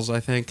bottles. I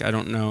think I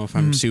don't know if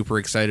I'm super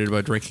excited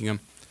about drinking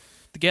them.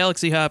 The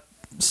Galaxy Hop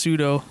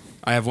Pseudo.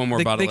 I have one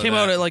more bottle. They of came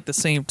that. out at like the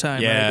same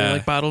time. Yeah. Right? They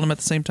like bottled them at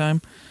the same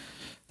time.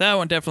 That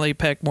one definitely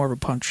packed more of a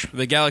punch.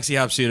 The Galaxy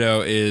Hop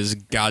Pseudo is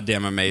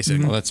goddamn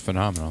amazing. Well, that's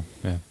phenomenal.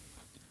 Yeah.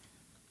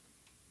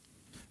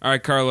 All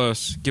right,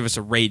 Carlos, give us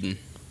a rating.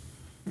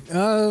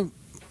 I'll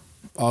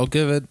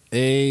give it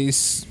a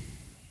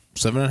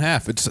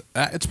 7.5.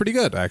 It's pretty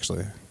good,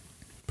 actually.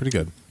 Pretty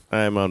good.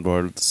 I'm on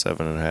board with the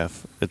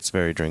 7.5. It's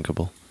very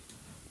drinkable.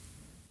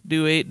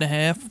 Do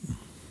 8.5.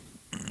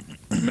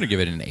 I'm gonna give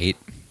it an 8.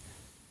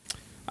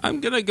 I'm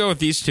gonna go with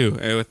these two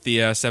with the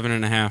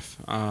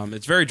 7.5.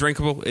 It's very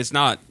drinkable. It's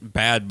not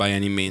bad by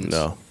any means.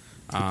 No.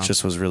 It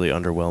just was really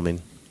underwhelming.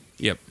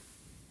 Yep.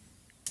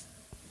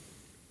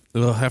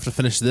 We'll have to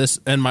finish this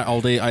and my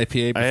all-day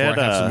IPA before I, had,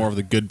 have some more of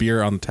the good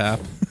beer on tap.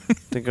 I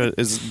think it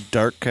is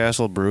Dark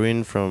Castle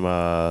Brewing from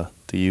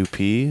the UP.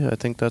 I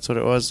think that's what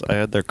it was. I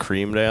had their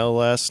cream ale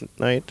last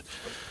night.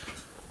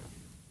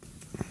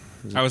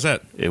 How was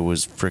that? It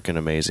was freaking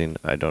amazing.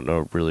 I don't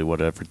know really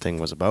what everything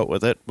was about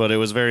with it, but it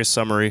was very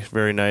summery,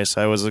 very nice.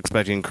 I was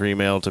expecting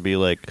cream ale to be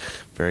like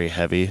very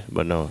heavy,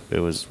 but no,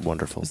 it was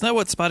wonderful. Isn't that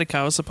what Spotted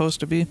Cow is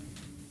supposed to be?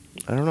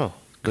 I don't know.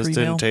 This Cream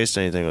didn't ale? taste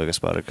anything like a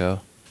spotted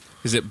cow.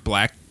 Is it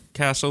Black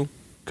Castle?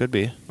 Could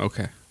be.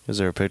 Okay. Is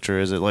there a picture?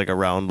 Is it like a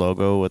round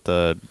logo with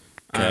the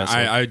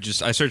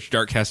castle? I searched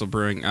Dark Castle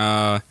Brewing.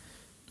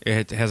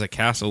 It has a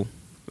castle.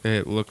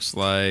 It looks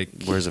like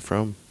Where's it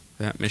from?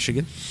 that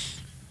Michigan.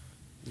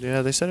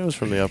 Yeah, they said it was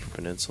from the Upper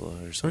Peninsula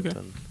or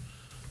something.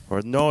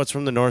 Or no, it's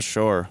from the North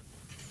Shore.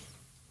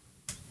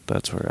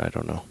 That's where I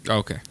don't know.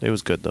 Okay. It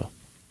was good though.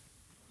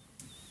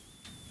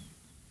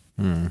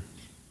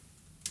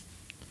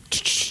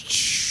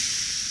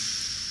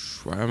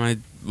 Why am I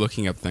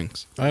looking up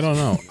things? I don't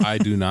know. I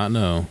do not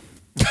know.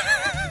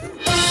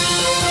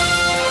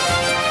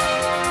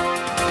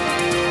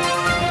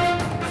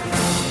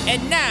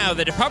 And now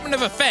the Department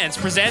of Defense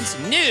presents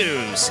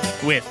News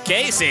with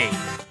Casey.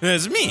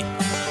 That's me.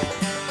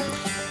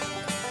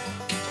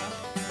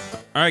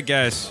 All right,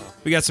 guys.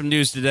 We got some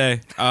news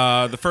today.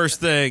 The first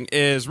thing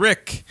is,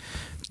 Rick,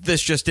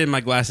 this just in,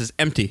 my glass is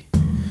empty.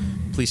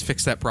 Please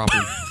fix that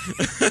problem.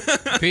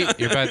 Pete,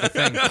 you're by the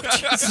thing.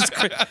 Jesus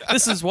Christ.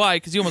 This is why,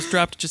 because you almost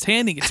dropped it just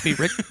handing it to me,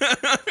 Rick.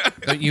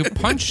 You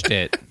punched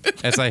it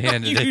as I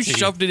handed it to You you.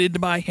 shoved it into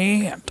my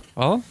hand.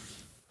 Well,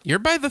 you're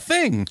by the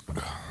thing.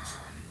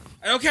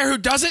 I don't care who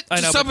does it. I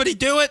know, Just but- somebody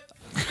do it.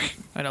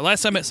 I know.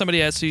 Last time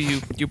somebody asked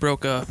you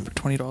broke for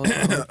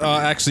 $20.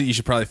 Actually, you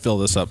should probably fill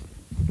this up.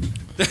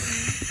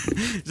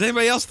 Is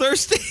anybody else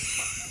thirsty?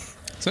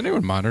 Is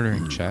anyone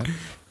monitoring chat?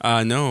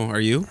 No.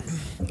 Are you?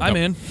 I'm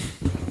in.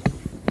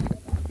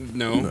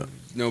 No.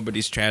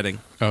 Nobody's chatting.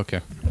 Okay.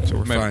 So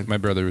we're my, fine. My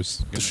brother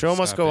was. The show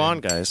must go on,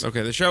 guys.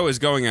 Okay, the show is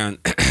going on.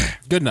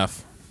 Good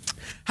enough.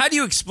 How do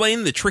you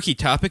explain the tricky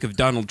topic of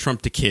Donald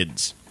Trump to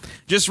kids?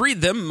 Just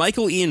read them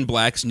Michael Ian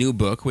Black's new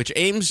book, which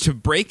aims to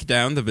break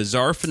down the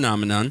bizarre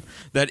phenomenon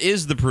that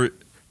is the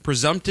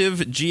presumptive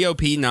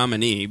GOP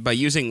nominee by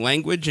using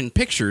language and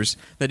pictures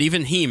that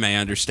even he may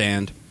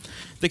understand.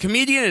 The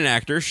comedian and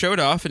actor showed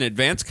off an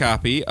advance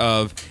copy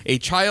of A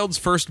Child's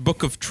First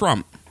Book of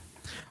Trump,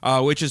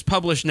 which is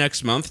published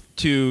next month,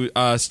 to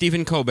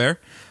Stephen Colbert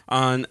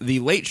on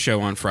The Late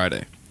Show on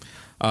Friday.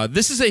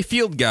 This is a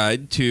field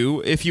guide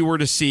to if you were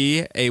to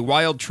see a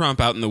wild Trump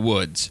out in the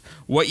woods,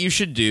 what you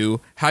should do,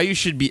 how you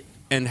should be,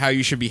 and how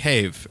you should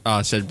behave,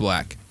 said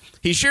Black.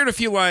 He shared a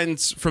few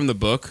lines from the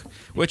book,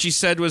 which he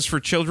said was for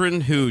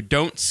children who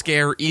don't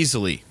scare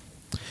easily.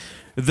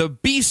 The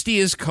beastie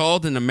is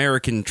called an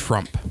American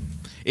Trump.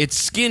 Its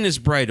skin is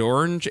bright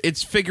orange,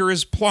 its figure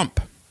is plump.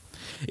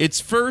 Its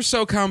fur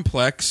so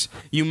complex,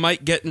 you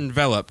might get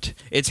enveloped.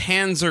 Its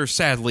hands are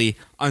sadly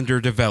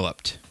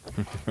underdeveloped.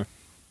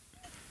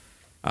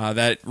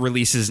 That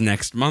releases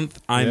next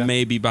month. I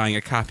may be buying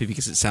a copy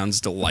because it sounds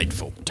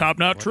delightful. Top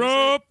Knot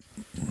Trump.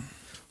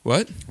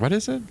 What? What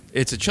is it?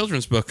 It's a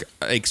children's book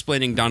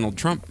explaining Donald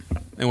Trump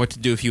and what to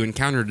do if you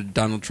encountered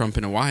Donald Trump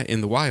in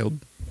the wild.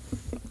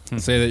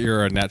 Say that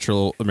you're a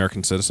natural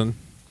American citizen.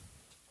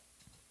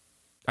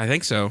 I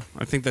think so.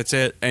 I think that's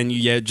it. And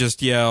you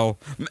just yell,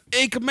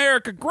 "Make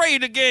America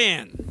Great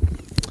Again!"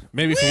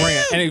 Maybe if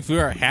we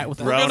wear a hat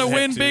with a We're round gonna hat,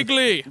 win too.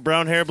 bigly.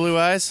 Brown hair, blue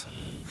eyes.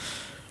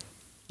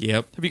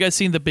 Yep. Have you guys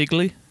seen the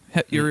Bigly?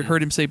 You ever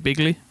heard him say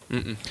Bigly?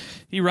 Mm-mm.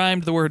 He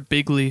rhymed the word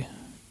Bigly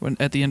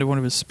at the end of one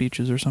of his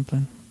speeches or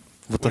something.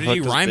 What did he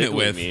does rhyme it bigly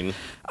with? mean?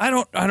 I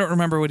don't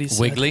remember what he said.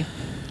 Wiggly?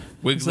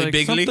 It's Wiggly like,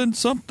 Biggly?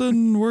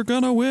 something, we're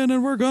gonna win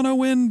and we're gonna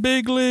win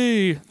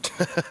bigly.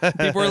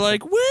 People are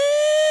like,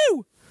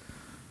 woo!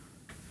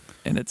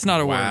 And it's not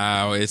a word.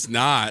 Wow, it's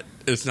not.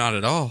 It's not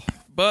at all.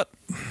 But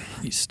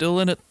he's still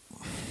in it.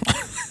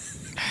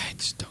 I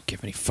just don't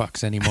give any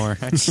fucks anymore.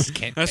 I just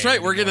can't. That's care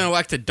right. We're going to anymore.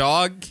 elect a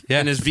dog, Yeah.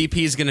 and his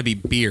VP is going to be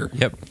beer.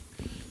 Yep.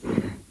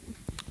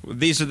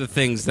 These are the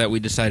things that we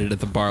decided at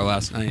the bar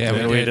last night. Yeah,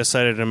 And we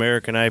decided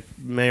American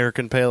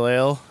Pale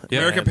Ale.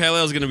 American Pale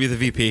Ale is going to be the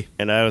VP.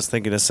 And I was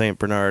thinking of St.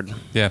 Bernard.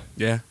 Yeah.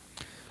 Yeah.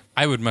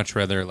 I would much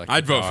rather like.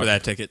 I'd a vote dog. for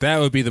that ticket. That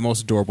would be the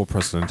most adorable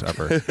president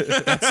ever.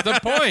 That's the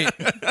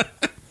point.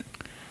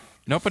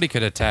 Nobody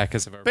could attack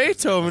us if our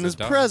Beethoven is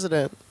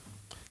president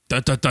was a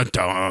dog. Dun, dun,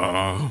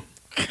 dun, dun.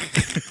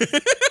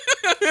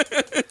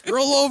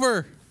 Roll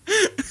over.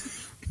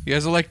 You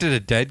guys elected a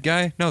dead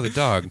guy? No, the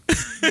dog.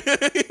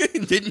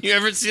 Didn't you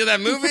ever see that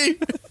movie?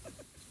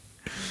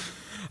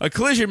 A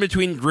collision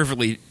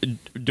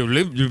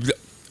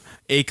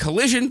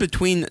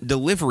between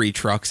delivery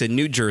trucks in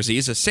New Jersey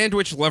is a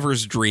sandwich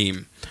lover's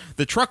dream.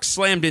 The trucks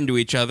slammed into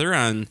each other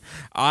on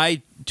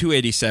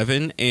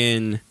I-287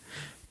 in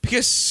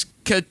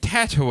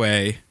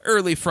Piscataway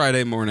early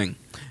Friday morning.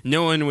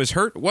 No one was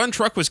hurt. One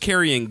truck was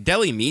carrying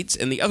deli meats,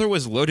 and the other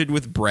was loaded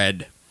with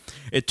bread.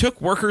 It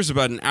took workers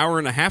about an hour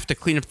and a half to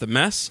clean up the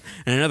mess,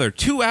 and another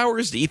 2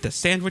 hours to eat the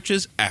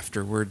sandwiches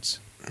afterwards.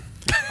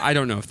 I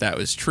don't know if that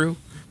was true,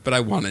 but I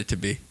want it to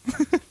be.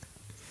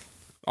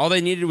 All they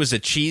needed was a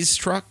cheese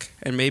truck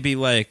and maybe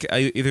like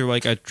either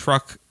like a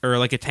truck or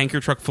like a tanker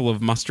truck full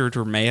of mustard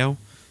or mayo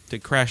to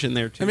crash in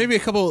there too. And maybe a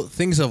couple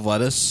things of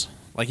lettuce.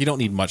 Like you don't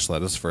need much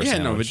lettuce for a yeah,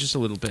 sandwich. no, but just a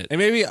little bit. and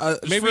maybe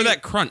Maybe for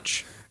that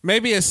crunch.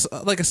 maybe a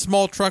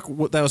small truck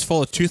that was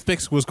full of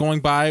toothpicks was going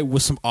by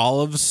with some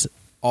olives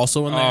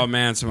also in there. Oh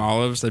man, some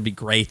olives, that'd be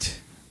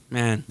great.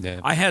 Man, Yeah.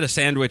 I had a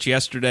sandwich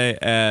yesterday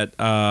at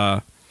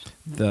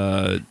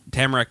the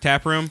Tamarack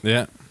Tap Room.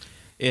 Yeah.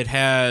 It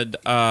had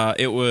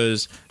it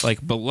was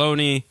like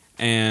bologna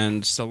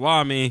and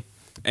salami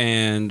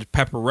and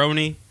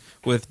pepperoni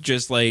with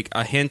just like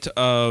a hint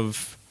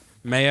of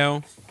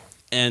mayo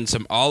and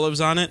some olives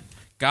on it.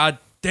 God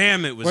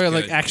damn, it was Or good.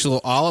 like actual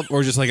olive,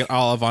 or just like an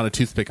olive on a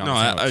toothpick on no, a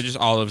sandwich? just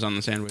olives on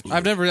the sandwich.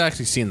 I've never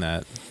actually seen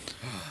that.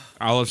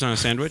 Olives on a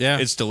sandwich? Yeah.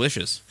 It's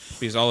delicious.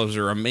 These olives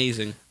are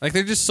amazing. Like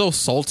they're just so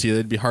salty.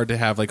 It'd be hard to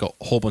have like a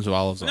whole bunch of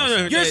olives on. No, a no,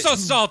 sandwich. You're so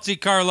salty,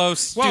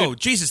 Carlos. Whoa,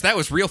 Jesus, that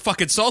was real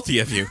fucking salty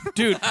of you.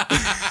 Dude,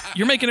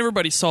 you're making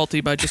everybody salty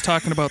by just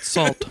talking about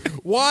salt.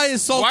 Why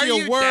is salty Why are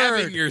you a word?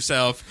 dabbing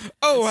yourself?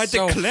 Oh, I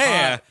so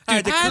declare. hot.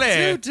 I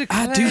declare.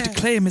 I do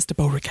declare, Mr.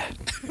 Beauregard.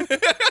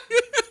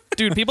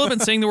 Dude, people have been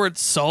saying the word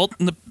salt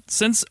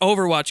since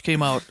Overwatch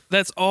came out.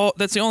 That's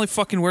the only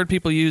fucking word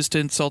people use to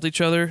insult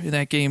each other in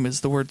that game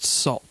is the word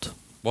salt.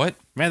 What?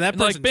 Man, that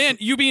And like, person. man,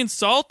 you being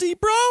salty,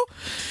 bro?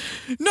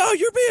 No,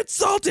 you're being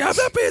salty. I'm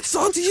not being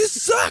salty. You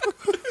suck.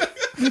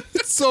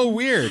 It's so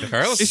weird.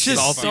 Carlos? It's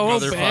just Salty so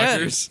bad.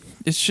 motherfuckers.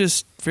 It's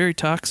just very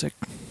toxic.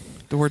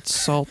 The word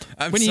salt.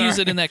 I'm when you sorry. use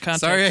it in that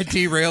context. Sorry I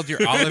derailed your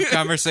olive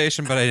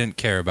conversation, but I didn't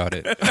care about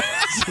it.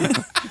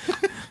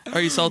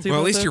 Are you salty Well,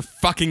 at about least that? you're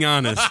fucking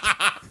honest.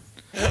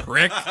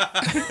 Rick?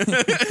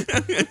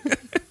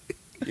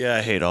 Yeah,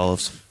 I hate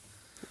olives.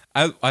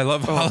 I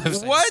love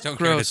olives. I what? just don't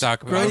care to Gross.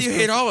 talk about Why it. do you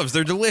hate olives?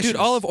 They're delicious. Dude,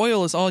 olive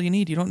oil is all you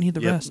need. You don't need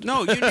the rest. No,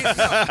 you need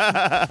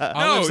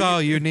Olives No,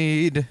 all you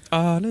need.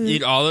 Olive.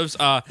 eat olives.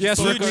 Yes,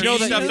 blue Rick, we cheese know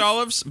that stuffed you-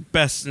 olives,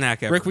 best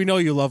snack ever. Rick, we know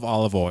you love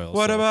olive oil.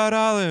 What so about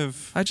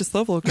olive? I just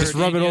love little just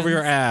rub it over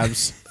your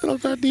abs? Little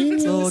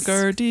gardenias.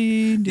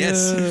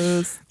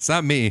 Yes. It's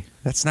not me.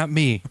 That's not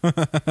me.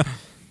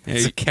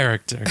 It's a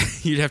character.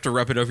 You'd have to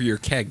rub it over your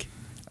keg.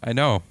 I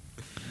know.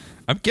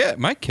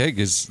 My keg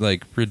is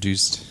like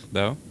reduced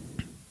though.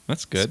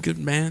 That's It's good. good,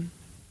 man.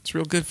 It's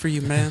real good for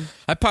you, man.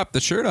 I popped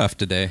the shirt off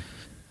today.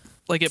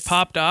 Like it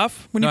popped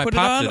off when No, you I put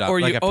popped it on? it up. Or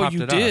Like you, I oh, popped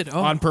you it did? off.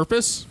 Oh. On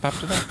purpose?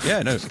 Popped it up.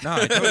 Yeah, no, I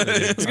totally did.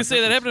 I was going to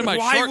say that happened in my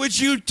Why short. would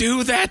you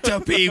do that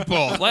to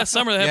people? Last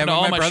summer that Yeah, happened to when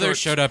all my my brother shorts.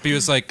 showed up, he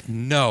was like,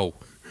 "No,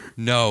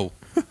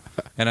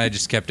 and I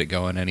just kept it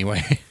going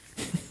anyway.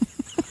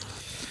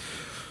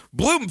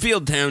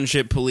 Bloomfield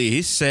Township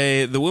Police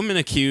say the woman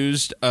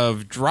accused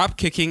of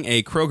drop-kicking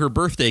a Kroger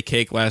birthday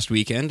cake last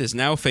weekend is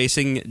now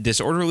facing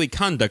disorderly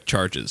conduct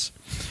charges.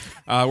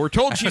 We're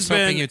told I she's was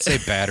hoping been you'd say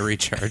battery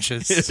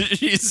charges.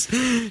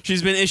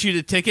 she's been issued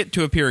a ticket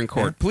to appear in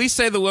court. Police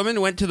say the woman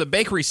went to the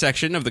bakery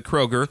section of the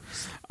Kroger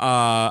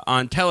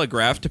on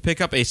Telegraph to pick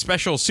up a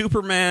special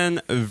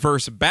Superman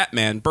vs.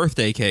 Batman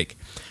birthday cake.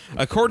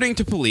 According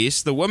to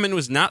police, the woman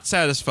was not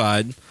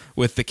satisfied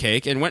with the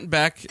cake and went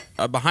back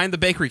behind the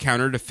bakery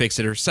counter to fix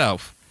it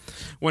herself.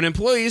 When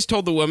employees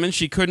told the woman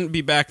she couldn't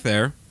be back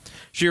there,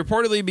 she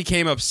reportedly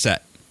became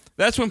upset.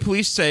 That's when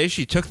police say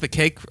she took the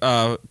cake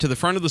to the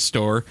front of the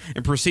store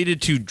and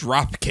proceeded to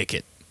drop kick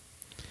it.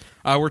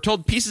 We're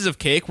told pieces of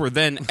cake were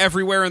then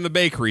everywhere in the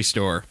bakery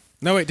store.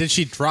 No, wait. Did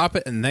she drop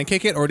it and then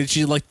kick it, or did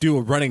she like do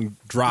a running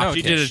drop? No,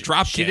 She kick? did a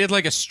drop She kick did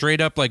like a straight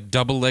up like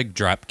double leg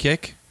drop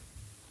kick.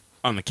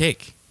 on the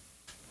cake.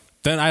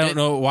 Then I don't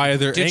know why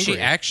they're Did angry. she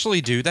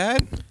actually do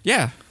that?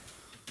 Yeah.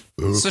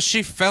 So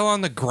she fell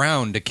on the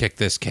ground to kick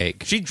this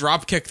cake. She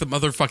drop kicked the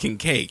motherfucking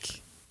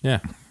cake. Yeah,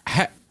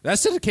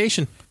 that's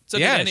dedication. So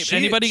did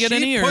anybody get she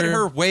any? put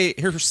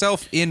Or?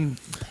 herself in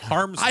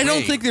harm's way. I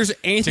don't think there's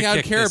anything to I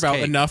would kick care this about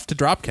cake. enough to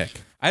drop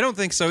kick. I don't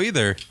think so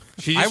either.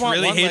 She I just want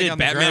really one leg hated on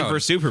the Batman ground.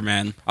 vs.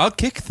 Superman. I'll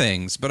kick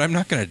things, but I'm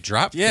not going to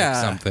drop kick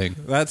something.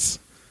 That's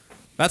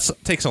That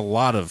takes a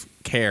lot of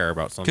care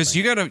about something. Because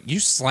you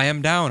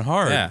slam down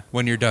hard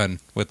when you're done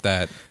with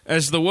that.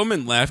 As the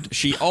woman left,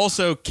 she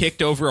also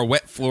kicked over a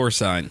wet floor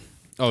sign.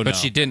 Oh, But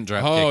she didn't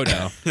drop Oh, kick.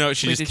 no. No,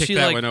 she Wait, just did kicked she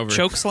that like one over.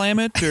 choke slam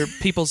it or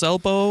people's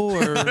elbow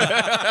or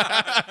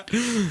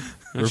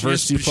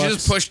Reverse she suplex.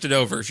 just pushed it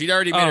over. She'd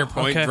already made her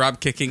point, okay. drop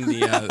kicking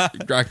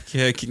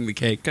the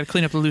cake. got to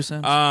clean up the loose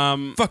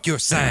ends? Fuck your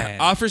sign.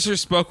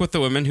 Officers spoke with the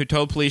woman, who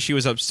told police she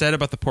was upset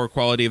about the poor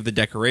quality of the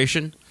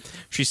decoration.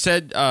 She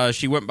said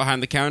she went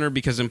behind the counter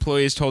because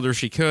employees told her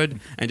she could,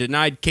 and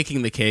denied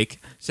kicking the cake,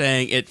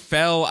 saying it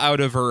fell out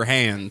of her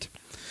hand.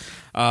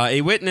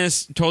 A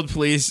witness told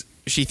police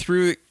she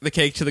threw the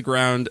cake to the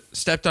ground,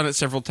 stepped on it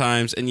several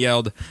times, and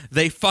yelled,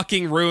 "They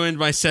fucking ruined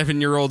my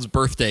 7-year-old's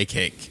birthday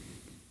cake."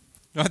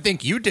 I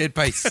think you did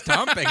by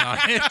stomping on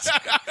it.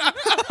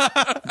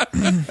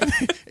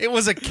 It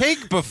was a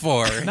cake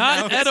before.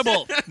 Not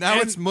edible. Now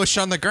it's mush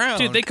on the ground.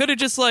 Dude, they could have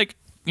just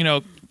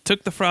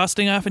took the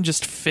frosting off and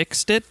just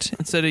fixed it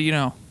instead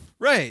of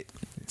Right.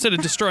 instead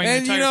of destroying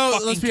And, the entire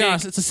fucking let's be cake.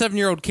 honest, it's a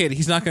 7-year-old kid.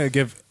 He's not going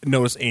to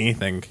notice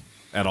anything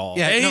at all.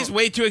 Yeah. And no. he's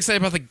way too excited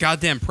about the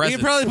goddamn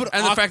present. probably put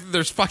and the fact that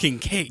there's fucking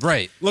cake.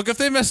 Right. Look, if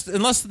they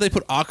unless they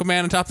put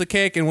Aquaman on top of the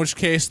cake, in which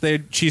case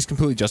she's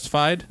completely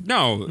justified.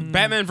 No,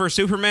 Batman vs.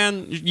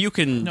 Superman, you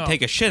can No.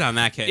 take a shit on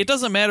that cake. It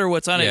doesn't matter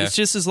what's on it. Yeah. It's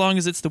just as long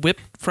as it's the whipped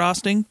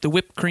frosting, the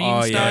whipped cream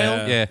Oh,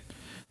 style, Yeah.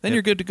 then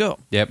you're good to go.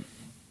 Yep.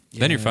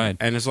 Then you're fine.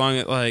 And as long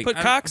as, Put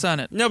cocks on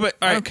it. No, but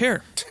I don't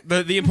care.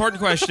 The important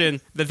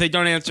question that they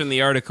don't answer in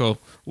the article,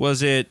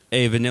 was it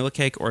a vanilla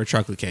cake or a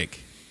chocolate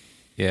cake?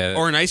 Yeah.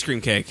 Or an ice cream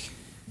cake?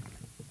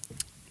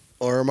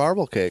 Or a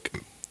marble cake.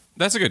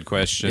 That's a good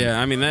question. Yeah,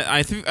 I mean,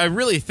 I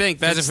really think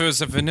Because that's... if it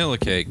was a vanilla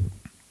cake,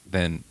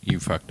 then you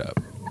fucked up.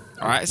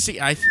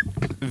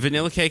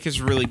 vanilla cake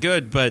is really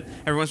good, but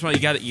every once in a while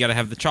you got to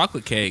have the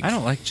chocolate cake. I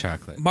don't like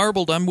chocolate.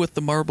 Marbled, I'm with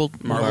the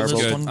marbled. Marble's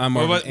this good. one. I'm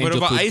more What of an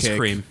about angel food ice cake.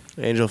 cream?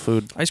 Angel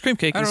food. Ice cream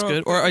cake I is don't know.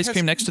 good, or It ice has-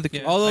 cream next to the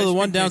cake. Although Ice the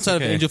one cream cake's downside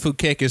of okay. angel food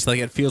cake is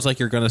it feels like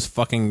you're gonna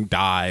fucking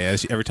die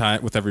every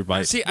time with every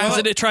bite. See, Because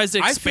it tries to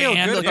I feel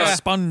expand good like about a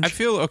sponge. I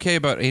feel okay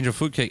about angel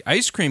food cake.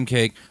 Ice cream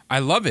cake, I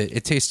love it.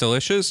 It tastes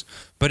delicious,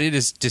 but it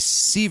is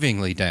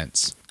deceivingly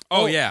dense.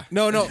 Oh, yeah.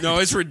 No,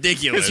 it's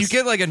ridiculous. Because you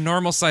get like a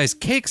normal sized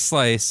cake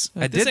slice.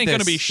 I this did ain't this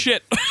gonna be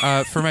shit.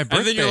 for my birthday.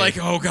 and then you're like,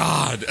 oh,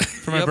 God.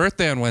 for my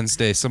birthday on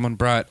Wednesday, someone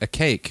brought a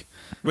cake,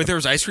 But there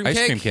was ice cream ice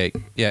cake? cream cake.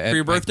 Yeah, at For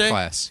your my birthday?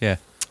 class. Yeah,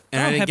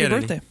 And I didn't happy get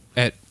any. birthday.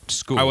 at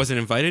school. I wasn't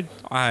invited.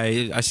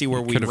 I see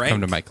where we could have rank.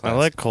 come to my class. I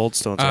like Cold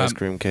Stone's ice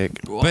cream cake.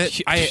 But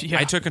I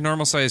Yeah. took a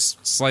normal size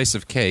slice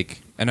of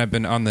cake, and I've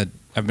been on a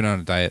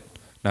diet,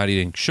 not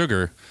eating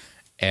sugar,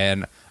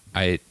 and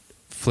I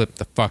flipped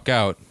the fuck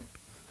out.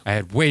 I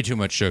had way too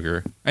much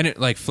sugar. I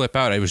didn't flip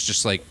out. I was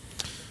just like,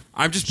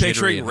 I'm just Jittery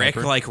picturing and Rick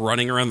hyper.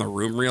 running around the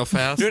room real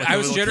fast. dude, like I a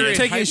was little jittery,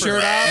 kid. and hyper, shirt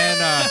off. and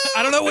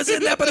I don't know what's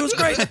in that, but it was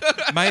great.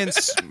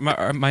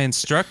 my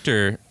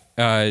instructor,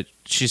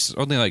 she's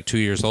only like 2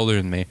 years older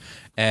than me,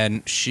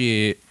 and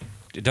she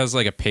does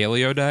like a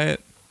paleo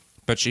diet,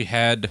 but she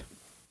had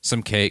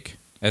some cake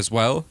as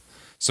well.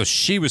 So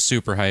she was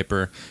super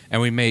hyper, and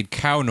we made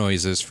cow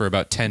noises for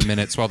about 10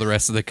 minutes while the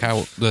rest of the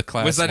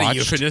class Was that watched. a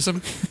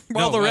euphemism?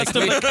 While the rest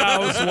of the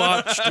cows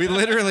watched. We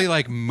literally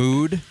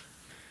mooed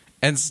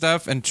and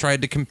stuff and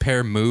tried to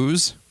compare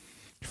moos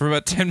for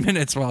about 10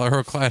 minutes while our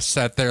whole class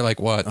sat there like,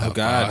 what the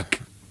God. fuck?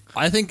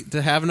 I think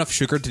to have enough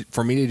sugar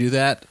for me to do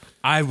that,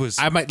 I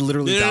might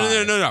literally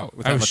die. No.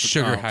 I was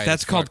sugar high.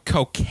 That's as called fuck.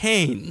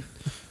 cocaine.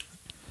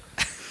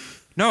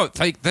 No,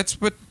 that's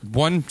what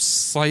one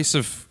slice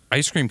of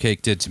ice cream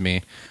cake did to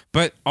me.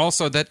 But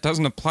also, that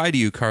doesn't apply to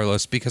you,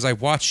 Carlos, because I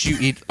watched you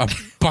eat a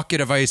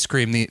bucket of ice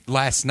cream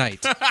last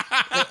night.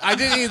 I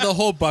didn't eat the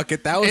whole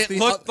bucket. That was It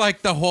looked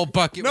like the whole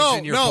bucket was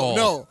in your bowl.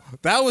 No.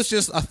 That was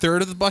just a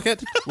third of the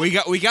bucket. We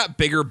got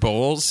bigger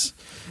bowls.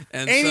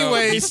 And so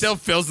Anyways. he still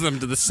fills them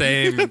to the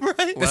same level.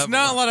 It's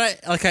not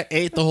like I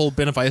ate the whole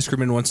bin of ice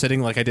cream in one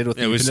sitting like I did with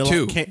It the was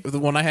vanilla two. the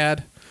one I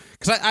had.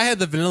 Because I had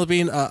the vanilla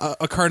bean,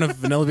 a carton of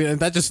vanilla bean, and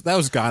that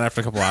was gone after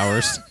a couple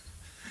hours.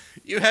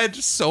 You had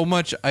so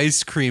much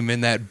ice cream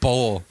in that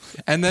bowl.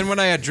 And then when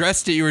I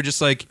addressed it, you were just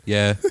like,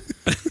 yeah.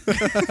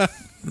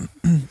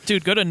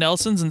 Dude, go to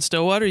Nelson's in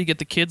Stillwater. You get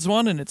the kids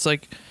one, and it's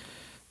like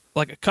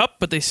a cup,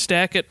 but they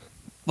stack it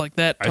like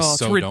that I tall.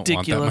 so It's don't want that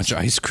ridiculous. much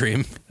ice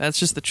cream. That's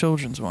just the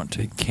children's one,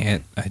 too.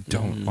 I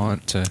don't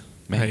want to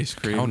make ice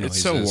cream. cow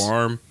It's so noises.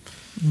 warm.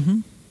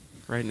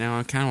 Right now,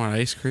 I kind of want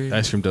ice cream.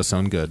 Ice cream does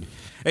sound good.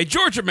 A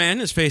Georgia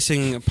man is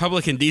facing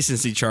public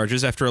indecency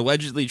charges after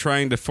allegedly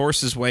trying to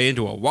force his way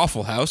into a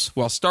Waffle House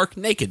while stark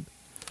naked.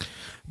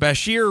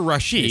 Bashir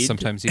Rashid, Hey,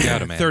 sometimes you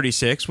gotta, man.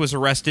 36, was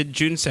arrested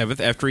June 7th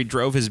after he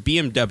drove his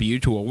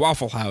BMW to a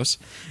Waffle House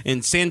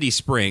in Sandy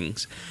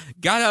Springs,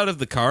 got out of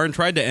the car, and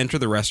tried to enter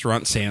the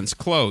restaurant sans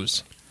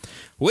clothes.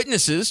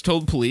 Witnesses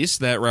told police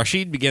that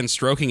Rashid began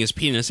stroking his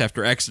penis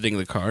after exiting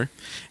the car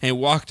and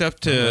walked up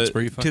that's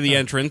where you fucked to the up.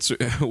 entrance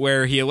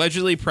where he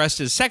allegedly pressed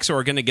his sex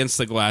organ against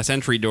the glass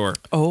entry door.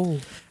 Oh.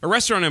 A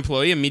restaurant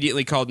employee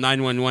immediately called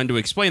 911 to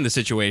explain the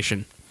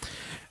situation.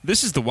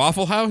 This is the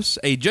Waffle House.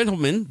 A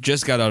gentleman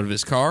just got out of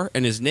his car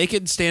and is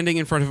naked standing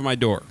in front of my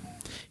door.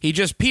 He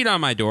just peed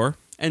on my door,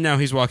 and now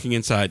he's walking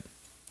inside.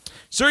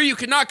 Sir, you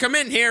cannot come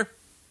in here.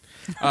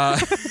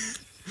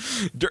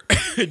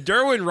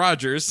 Derwin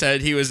Rogers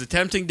said he was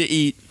attempting to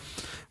eat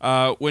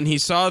when he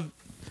saw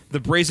the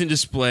brazen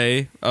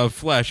display of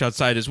flesh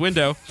outside his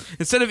window.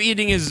 Instead of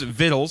eating his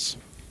victuals,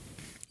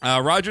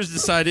 Rogers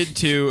decided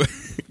to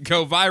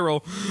go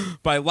viral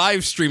by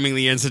live streaming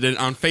the incident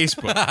on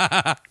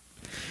Facebook.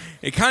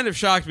 It kind of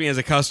shocked me as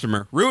a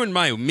customer. Ruined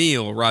my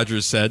meal,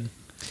 Rogers said.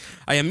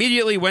 I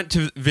immediately went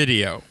to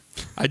video.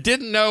 I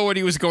didn't know what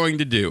he was going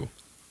to do.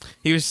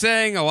 He was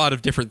saying a lot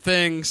of different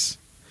things.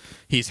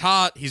 He's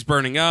hot. He's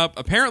burning up.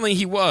 Apparently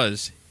he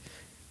was.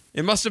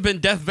 It must have been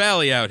Death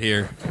Valley out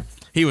here.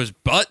 He was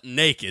butt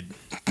naked,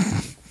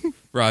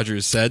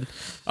 Rogers said.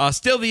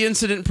 Still, the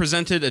incident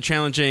presented a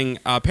challenging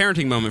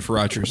parenting moment for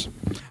Rogers.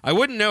 I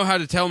wouldn't know how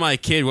to tell my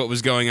kid what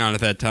was going on at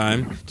that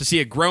time. To see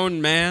a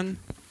grown man,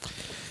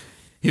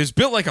 he was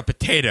built like a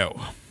potato.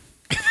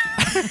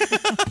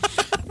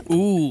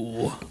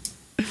 Ooh.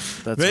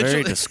 That's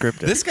very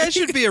descriptive. This guy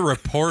should be a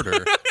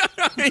reporter.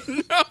 I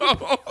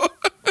know.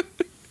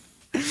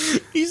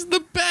 He's the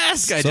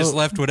best. This guy just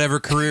left whatever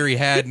career he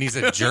had, and he's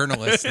a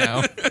journalist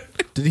now.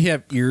 Did he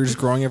have ears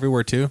growing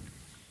everywhere too?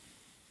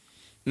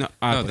 No,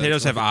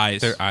 potatoes have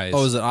eyes. Their eyes.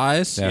 Oh, is it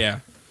eyes? Yeah.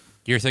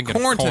 You're thinking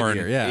Corn of corn.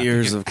 type ear, yeah.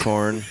 Ears of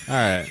corn. All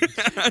right.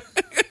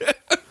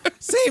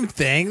 Same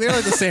thing. They're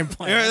like the same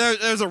plant.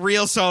 There was a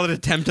real solid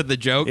attempt at the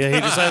joke. Yeah, he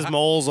just has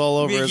moles all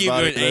over Make his you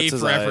body. an A That's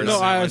his for effort. eyes. No,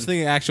 I was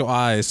thinking actual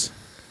eyes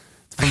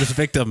from his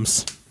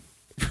victims.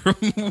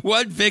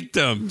 What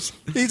victims?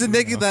 He's a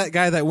naked that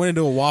guy that went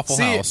into a Waffle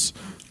See, House.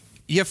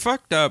 You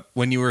fucked up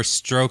when you were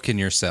stroking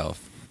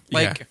yourself.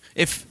 Like,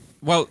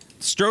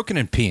 stroking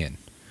and peeing.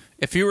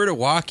 If you were to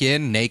walk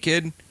in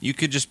naked, you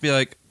could just be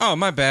like, oh,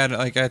 my bad.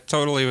 Like, I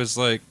totally was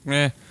like,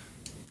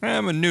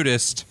 I'm a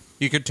nudist.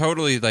 You could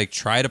totally, like,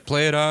 try to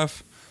play it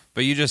off,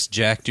 but you just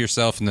jacked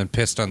yourself and then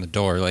pissed on the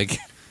door. Like,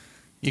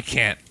 you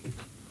can't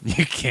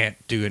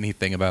do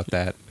anything about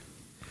that.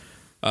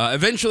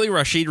 Eventually,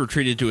 Rashid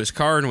retreated to his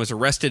car and was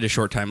arrested a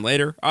short time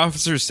later.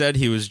 Officers said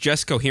he was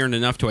just coherent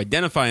enough to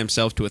identify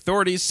himself to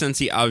authorities since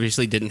he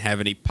obviously didn't have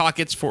any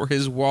pockets for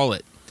his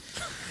wallet.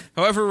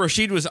 However,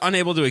 Rashid was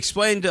unable to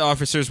explain to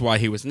officers why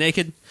he was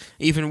naked.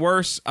 Even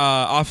worse,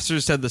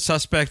 officers said the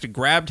suspect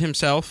grabbed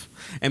himself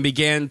and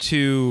began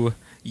to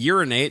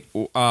urinate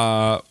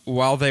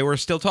while they were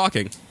still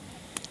talking.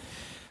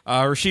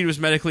 Rashid was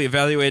medically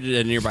evaluated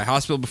at a nearby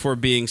hospital before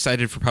being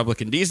cited for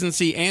public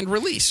indecency and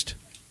released.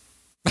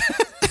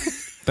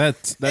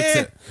 That's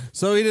it.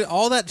 So he did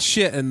all that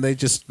shit, and they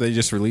just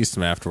released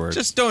him afterwards.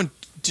 Just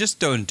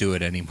don't do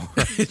it anymore.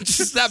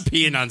 Just stop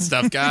peeing on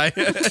stuff, guy.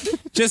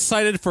 Just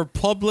cited for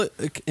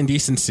public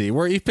indecency,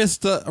 where he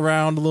pissed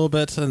around a little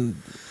bit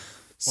and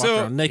walked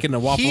around naked in a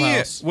Waffle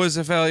House. He was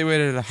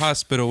evaluated at a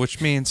hospital,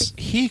 which means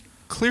he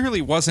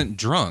clearly wasn't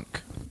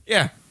drunk.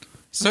 Yeah.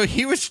 So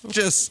he was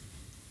just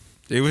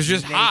It was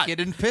just hot. naked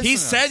and pissing He on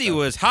said he stuff.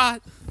 was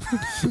hot.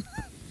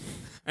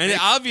 And it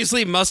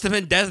obviously must have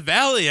been Death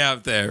Valley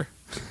out there.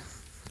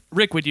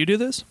 Rick, would you do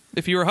this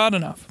if you were hot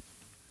enough?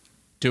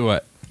 Do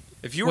what?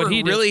 If you What were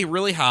he did. really,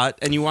 really hot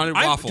and you wanted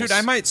waffles. Dude,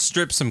 I might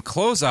strip some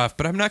clothes off,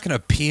 but I'm not going to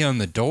pee on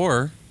the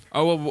door.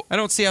 Oh, well, I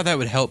don't see how that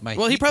would help my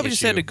Well, he heat probably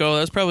just had issue. to go.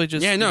 That's probably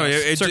just yeah, no,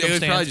 it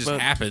circumstance, probably just but-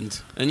 happened.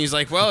 And he's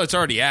like, well, it's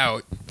already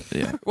out.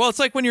 Yeah. Well, it's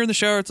like when you're in the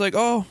shower. It's like,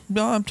 oh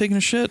no, I'm taking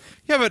a shit.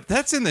 Yeah, but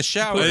that's in the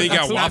shower. Well, you got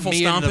That's not waffle me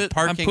stomp in the it?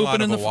 I'm parking pooping lot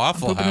in of the a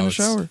Waffle I'm pooping in the House.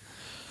 shower.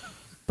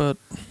 But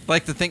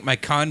Like to think my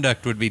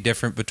conduct would be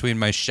different between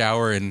my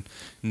shower and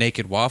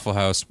naked Waffle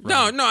House.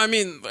 No, I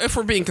mean, if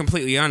we're being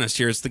completely honest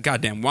here, it's the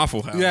goddamn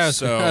Waffle House. Yeah,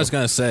 so, I was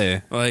gonna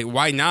say. like,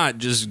 why not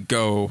just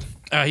go...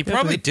 He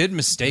probably did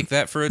mistake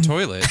that for a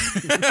toilet.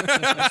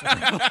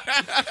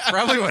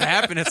 Probably what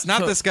happened. It's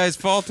not this guy's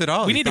fault at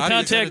all. we He need to thought he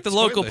was at contact a the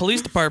local toilet.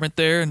 police department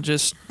there and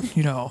just,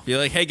 Be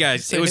like, hey,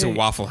 guys, Say, it was a hey,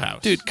 Waffle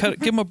House. dude, give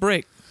him a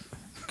break.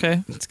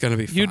 Okay, It's going to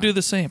be fun. you do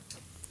the same.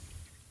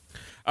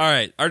 All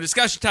right, our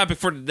discussion topic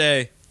for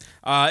today.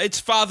 It's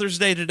Father's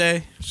Day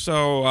today,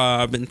 so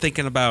I've been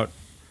thinking about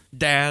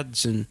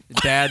dads and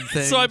dad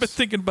things. So I've been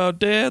thinking about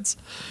dads,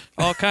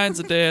 all kinds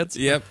of dads,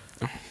 Yep.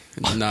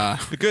 And,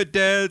 The good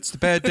dads, the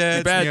bad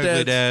dads, bad the ugly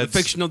dads, dads. the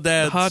fictional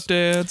dads. hot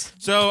dads.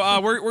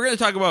 So we're going to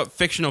talk about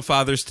fictional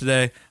fathers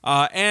today,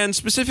 and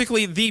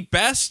specifically the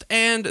best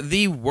and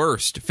the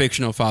worst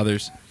fictional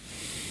fathers.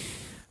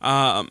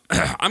 I'm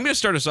going to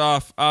start us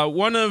off.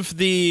 One of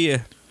the,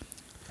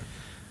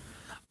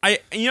 I'm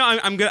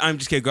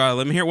just going to go out on a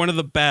limb here. One of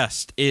the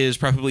best is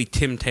probably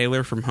Tim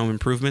Taylor from Home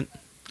Improvement.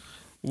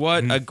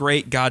 What a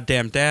great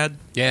goddamn dad!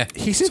 Yeah.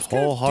 He seems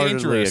kind of wholeheartedly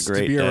dangerous a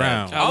great to be dad.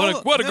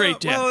 around. What a great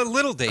dad. Well, a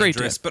little Great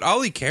dangerous, dad. but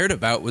all he cared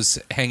about was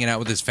hanging out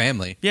with his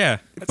family. Yeah,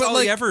 That's But, all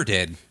like, he ever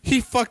did.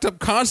 He fucked up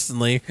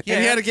constantly, Yeah.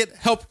 and he had to get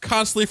help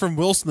constantly from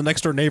Wilson, the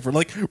next door neighbor.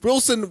 Like,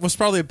 Wilson was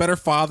probably a better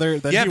father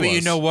than Yeah, he but was.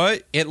 you know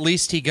what? At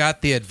least he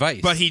got the advice.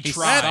 But he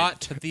tried.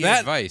 sought the that,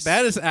 advice.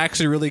 That is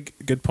actually a really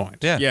good point.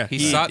 yeah, yeah. He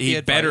sought the he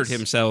advice. bettered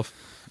himself.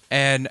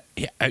 And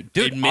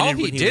dude, Admitted all when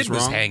he he did was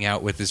was wrong. hang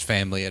out with his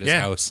family at his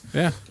house.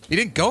 Yeah, He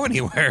didn't go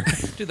anywhere.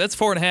 Dude, that's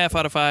 4.5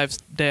 out of 5's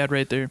dad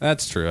right there.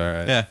 that's true. All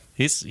right. yeah,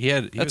 he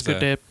That's good,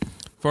 dad.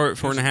 4.5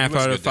 he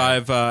was out a of good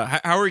dad.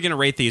 5. How are we going to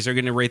rate these? Are we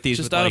going to rate these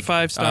Just with, out like, of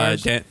 5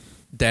 stars.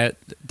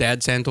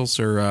 dad sandals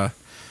or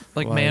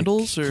Like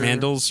Mandels or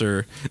mandals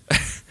or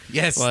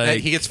yes,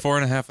 Like- he gets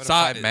 4.5 out of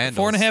 5 mandals.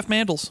 4.5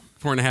 Mandels.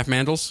 4.5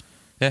 mandals?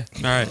 Yeah.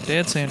 All right.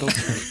 Dad sandals.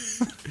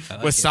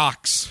 With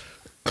socks.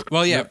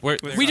 Well, yeah.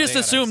 We just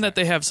assume that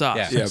they have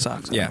socks. Yeah.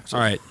 Socks. Yeah. All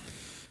right.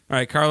 All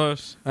right,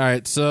 Carlos. All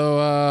right,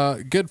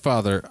 so Good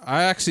Father.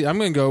 I'm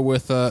going to go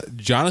with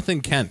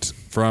Jonathan Kent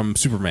from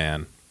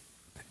Superman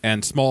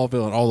and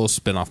Smallville and all those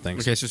spin-off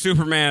things. Okay, so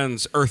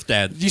Superman's Earth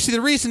Dad. You see,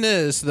 the reason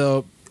is,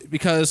 though,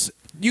 because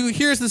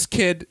here's this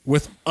kid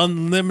with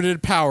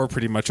unlimited power,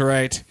 pretty much, all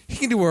right? He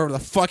can do whatever the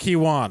fuck he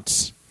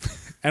wants.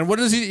 And what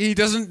does he... He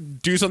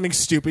doesn't do something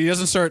stupid. He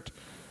doesn't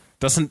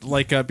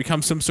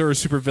become some sort of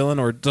supervillain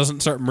or doesn't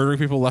start murdering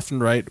people left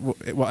and right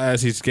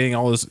as he's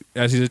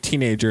as he's a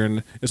teenager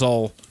and is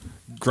all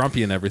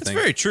grumpy and It's everything.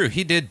 very true.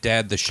 He did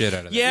dad the shit out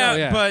of that. Yeah, Oh,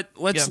 yeah. but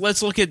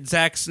let's look at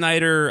Zack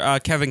Snyder,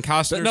 Kevin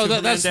Costner, No,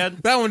 Superman that's Dad.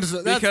 that one's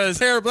that's Because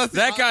terrible.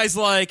 that guy's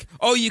like,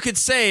 oh, you could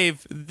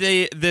save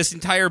this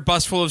entire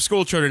bus full of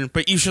school children,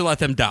 but you should let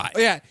them die.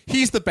 Yeah,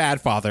 he's the bad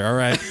father. All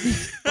right,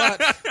 but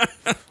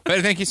But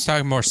I think he's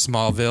talking more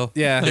Smallville.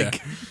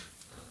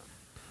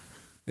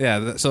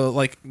 yeah,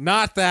 so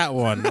not that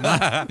one,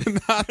 not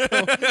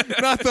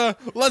the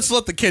let's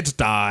let the kids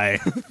die,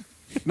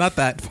 not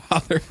that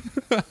father.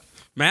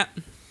 Matt?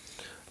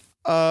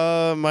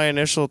 My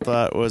initial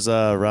thought was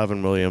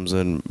Robin Williams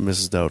and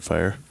Mrs.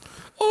 Doubtfire.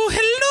 Oh,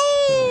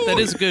 hello! That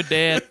is a good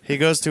dad. He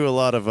goes to a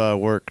lot of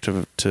work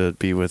to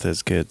be with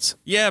his kids.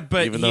 Yeah,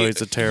 but Even though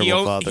he's a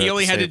terrible father he at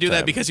only the had to same do that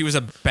time. because he was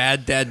a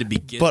bad dad to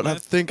begin But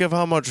with. think of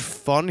how much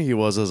fun he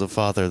was as a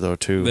father, though,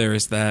 too. There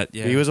is that,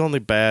 yeah. He was only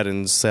bad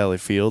in Sally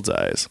Field's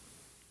eyes.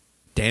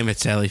 Damn it,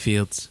 Sally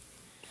Fields.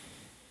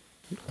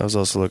 I was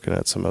also looking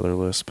at some other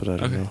lists, but I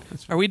don't know.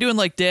 Are we doing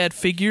like dad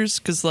figures?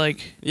 Because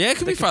like Yeah, it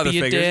could be That could father be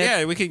a figures. dad.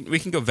 Yeah, we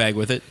can go vague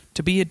with it.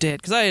 to be a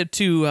dad. Because I had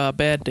 2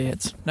 bad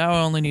dads. Now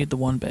I only need the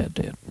one bad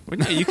dad. Well,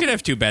 no, you could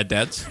have 2 bad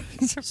dads.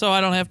 So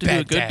I don't have to do a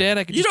Bad good dad. dad.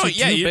 I could You just do don't-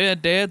 yeah, 2 you-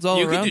 bad dads all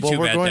you could around. do Well, two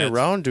we're bad going dads.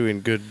 around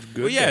doing good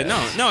Well, yeah,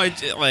 dads.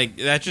 no,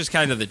 that's just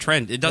kind of the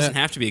trend. It doesn't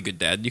have to be a good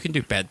dad. You can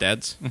do bad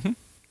dads.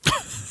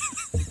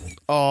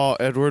 Oh,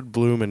 Edward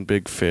Bloom and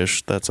Big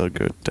Fish. That's a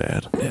good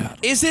dad.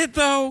 Is it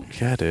though?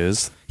 Yeah, it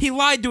is. He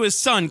lied to his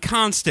son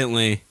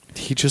constantly.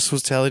 He just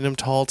was telling him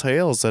tall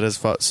tales that his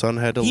son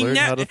had to learn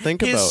how to think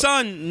his about.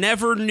 son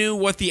never knew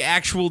what the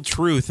actual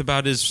truth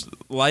about his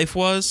life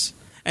was,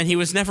 and he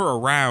was never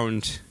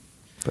around.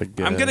 I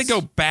I'm gonna guess.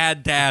 go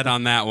bad dad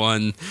on that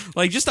one.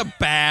 Like just a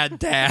bad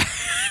dad.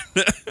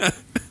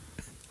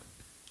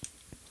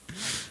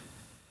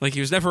 Like he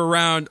was never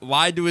around,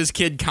 lied to his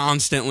kid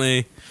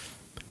constantly,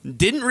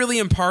 didn't really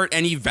impart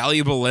any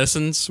valuable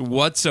lessons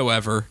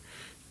whatsoever.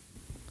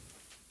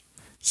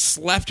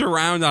 Slept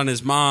around on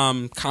his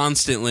mom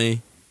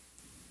constantly.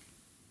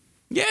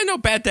 Yeah, no,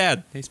 bad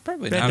dad. He's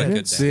probably Bad not a dad.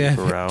 good So, dad.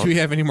 yeah, Around. do we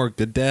have any more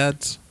good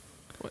dads?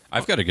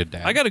 I've got a good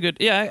dad. I got a good.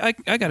 Yeah,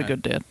 I got a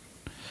good dad.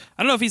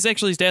 I don't know if he's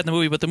actually his dad in the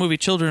movie, but the movie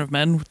Children of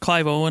Men with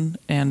Clive Owen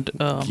and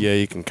Yeah,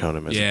 you can count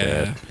him as a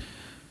dad.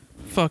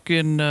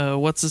 fucking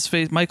what's his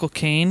face, Michael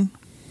Caine.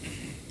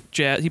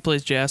 He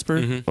plays Jasper.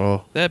 Mhm.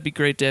 Oh, That'd be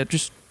great, dad.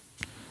 Just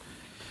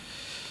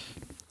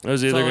I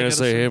was That's either all I going gotta to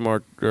say say. him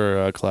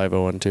or Clive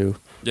Owen too,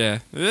 Yeah,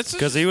 that's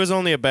because he was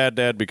only a bad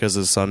dad because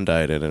his son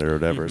died in it or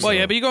whatever. well, so.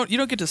 yeah, but you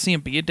don't get to see him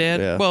be a dad.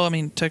 Yeah. Well, I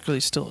mean, technically,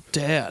 he's still a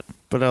dad.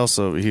 But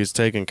also, he's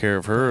taking care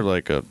of her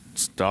like a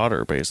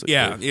daughter, basically.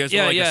 yeah, he was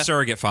Yeah, like yeah. a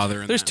surrogate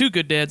father. In There's that. 2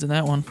 good dads in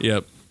that one.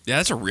 Yep. Yeah,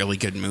 that's a really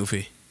good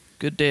movie.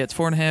 Good dads.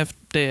 4.5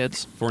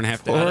 dads. 4.5 Four and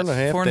a dads.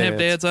 half 4.5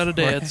 dads out of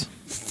dads.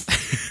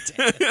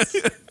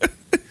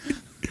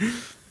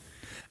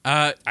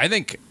 I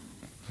think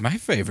my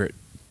favorite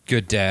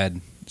good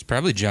dad is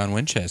probably John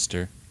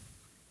Winchester.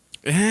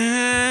 Don't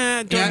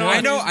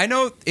know. I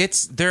know.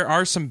 There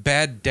are some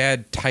bad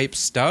dad type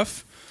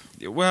stuff.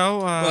 Well,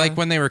 Like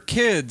when they were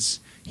kids,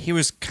 he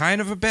was kind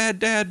of a bad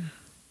dad,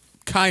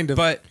 Kind of.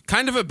 but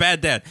kind of a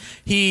bad dad.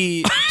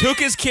 He took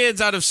his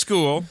kids out of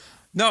school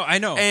no, I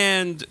know.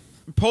 and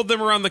pulled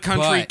them around the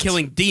country But-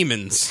 killing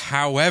demons.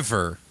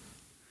 However,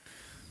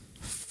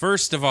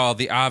 first of all,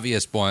 the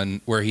obvious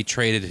one where he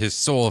traded his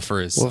soul for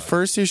his Well,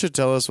 first you should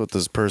tell us what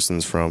this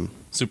person's from.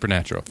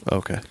 supernatural.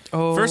 Okay.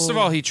 Oh, First of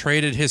all, he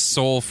traded his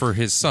soul for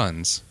his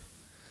sons.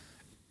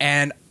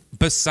 And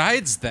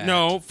besides that,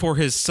 No, for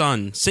his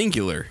son,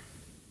 singular.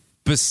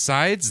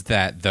 besides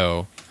that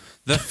though,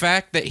 the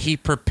fact that he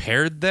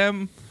prepared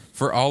them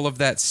for all of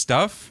that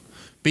stuff,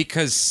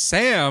 because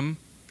Sam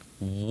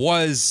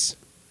was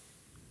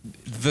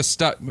the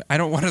stuff. I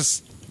don't want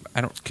to.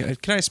 I don't.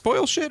 Can I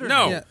spoil shit? Or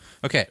No. Yeah.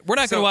 Okay, we're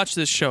not so- going to watch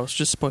this show. So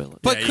just spoil it.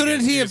 But Yeah, you couldn't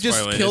guys- he you have can just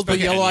spoil it. killed It's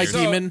the been yellow-eyed 10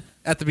 years. demon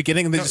at the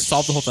beginning and they just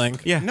solved the whole thing?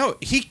 Yeah. No,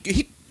 he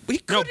No,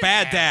 couldn't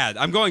bad have. dad.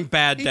 I'm going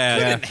bad He dad.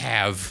 couldn't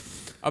have.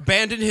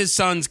 abandoned his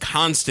sons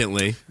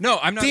constantly. No,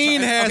 I'm not.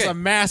 Dean has okay. a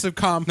massive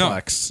No,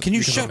 complex. can you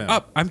because of shut him.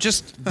 up? I'm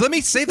just. Let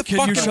me say the Can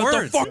fucking you shut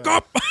words. the fuck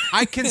up?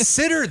 I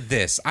considered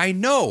this. I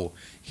know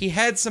he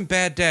had some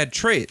bad dad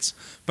traits,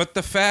 but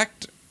the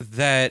fact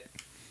that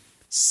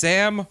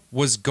Sam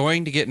was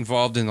going to get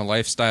involved in the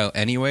lifestyle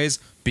anyways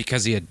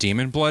because he had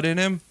demon blood in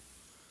him,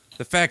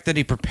 the fact that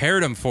he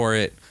prepared him for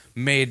it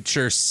made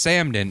sure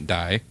Sam didn't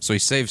die, so he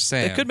saved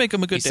Sam. It could make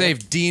him a good He dad.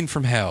 saved Dean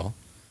from hell.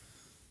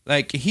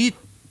 Like he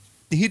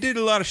did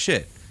a lot of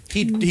shit.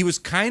 He was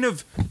kind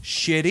of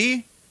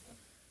shitty,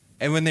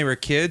 and when they were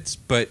kids,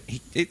 but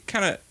it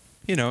kind of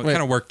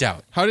Wait. worked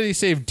out. How did he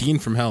save Dean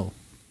from hell?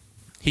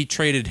 He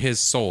traded his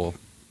soul,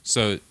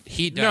 so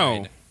he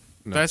died.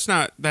 No, that's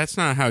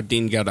not how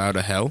Dean got out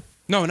of hell.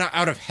 No, not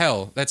out of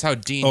hell. That's how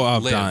Dean Oh, out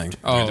of lived dying.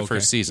 during the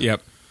first season.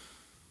 Yep.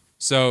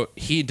 So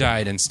he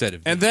died instead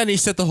of Dean. And then he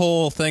set the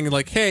whole thing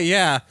like, hey,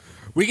 yeah,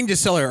 we can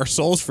just sell our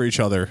souls for each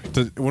other.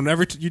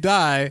 Whenever you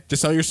die,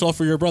 just sell your soul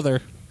for your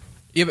brother.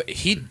 Yeah, but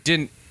he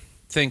didn't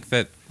think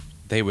that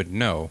they would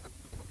know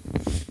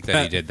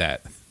that he did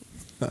that.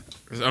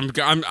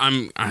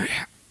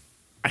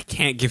 I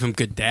can't give him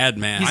good dad,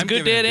 man. He's a I'm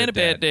good giving dad him and a good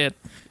bad dad.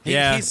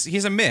 Yeah.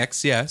 He's a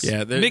mix, yes.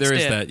 Yeah, there Mixed is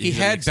dad. that. He He's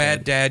a had mixed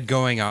bad dad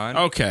going on,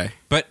 Okay.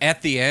 but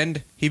at the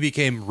end, he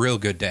became real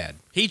good dad.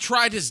 He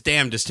tried his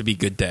damnedest to be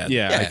good dad.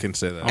 Yeah, I Yeah. can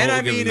say that. And will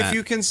I give him mean, if that.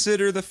 you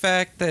consider the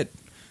fact that,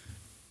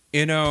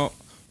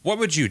 what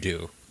would you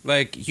do?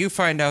 Like, you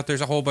find out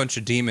there's a whole bunch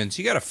of demons.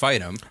 You got to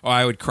fight them. Oh,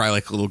 I would cry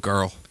like a little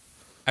girl.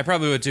 I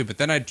probably would too, but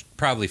then I'd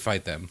probably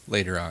fight them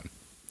later on.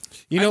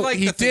 You I'd know, like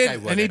he to think I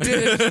did, and he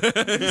wouldn't.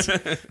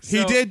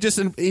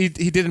 did.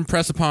 He did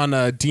impress upon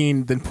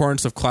Dean the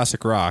importance of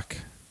classic rock.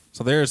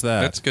 So there's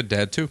that. That's good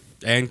dad too.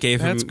 And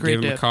gave him That's great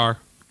a dad. car.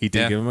 He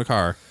did Yeah. give him a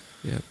car.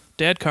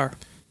 Dad car.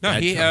 No,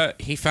 Dad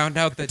he found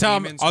out that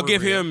Tom, demons I'll were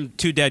give real. him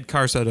 2 dead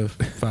cars out of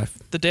 5.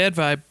 The dad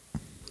vibe.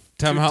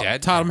 Taught him Two how,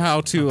 dad taught him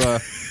how to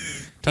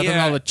taught him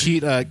how to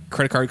cheat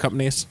credit card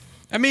companies.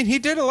 I mean, he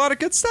did a lot of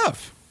good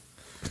stuff.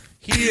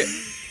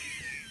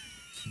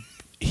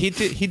 He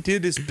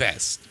did his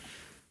best.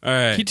 All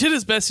right. He did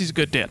his best. He's a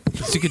good dad.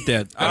 He's a good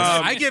dad.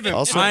 I give him.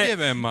 Also- I give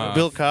him.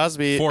 Bill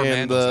Cosby Four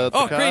in the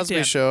Oh, great Cosby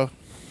dad. Show.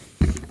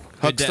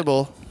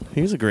 Huxtable.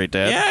 He's a great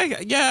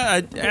dad.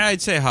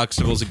 I'd say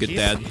Huxtable's a good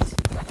dad.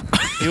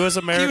 He was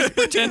America.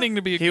 Pretending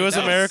to be a good He was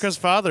dad. America's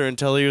father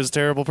until he was a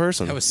terrible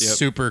person. That was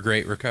super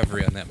great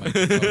recovery on that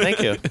microphone.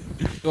 Thank you.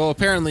 Well,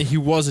 apparently he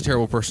was a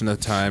terrible person at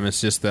the time. It's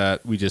just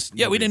that we just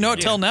Yeah, we didn't know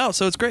it till now,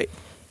 so it's great.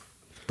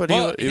 But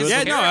Well, he was yeah,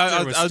 his no,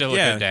 character was still a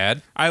good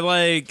dad. I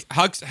like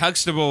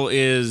Huxtable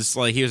is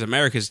like he was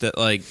America's dad.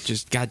 Like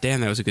just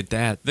goddamn, that was a good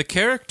dad. The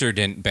character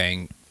didn't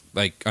bang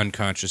like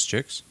unconscious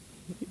chicks.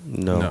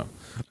 no.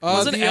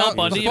 Wasn't the, Al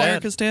Bundy the,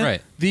 America's dad?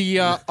 Right. the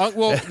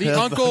uncle Bundy's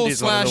one of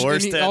slash the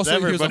worst and dads also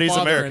ever, he was but a he's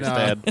father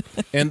America's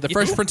in, and the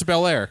Fresh Prince of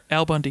Bel Air.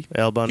 Al Bundy.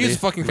 Al Bundy. He's a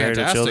fucking Married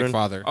to fantastic Children.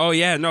 father. Oh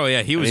yeah, no,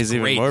 yeah, he And was he's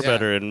great. even more Yeah.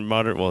 better in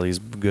modern. Well, he's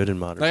good in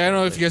modern. Like, I don't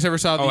know if you guys ever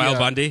saw the. Oh, Al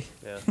Bundy.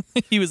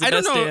 He was the I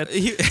don't best know. dad.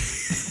 He-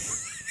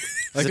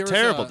 He's a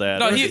terrible dad.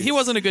 No, he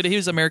wasn't a good. He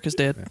was America's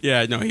dad.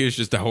 yeah, no, he was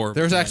just a horrible.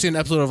 There was actually an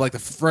episode of like the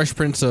Fresh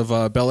Prince of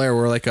Bel Air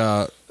where like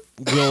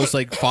Will's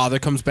like father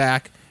comes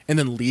back and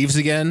then leaves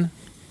again,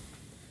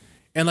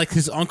 and like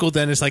his uncle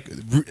then is like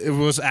it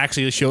was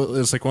actually a show. It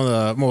was like one of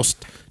the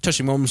most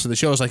touching moments of the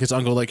show. Is like his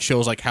uncle like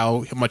shows like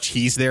how much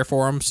he's there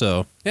for him.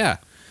 So yeah,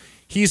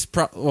 he's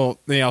well.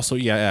 They also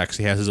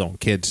actually has his own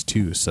kids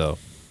too. So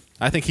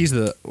I think he's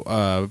the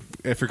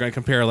if you're going to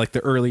compare like the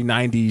early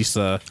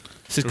 '90s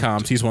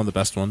sitcoms, he's one of the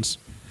best ones.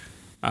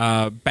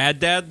 Bad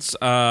dads.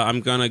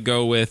 I'm gonna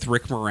go with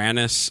Rick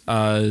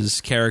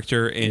Moranis'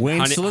 character in Wayne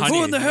Honey. Slingsby.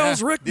 Who in the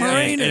hell's Rick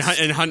Moranis?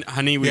 And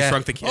Honey, We Yeah.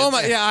 Shrunk the Kids. Oh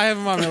my, yeah, I have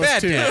him on my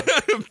list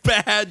too.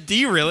 Bad. Do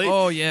you really?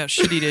 Oh yeah,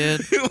 shitty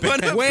dad.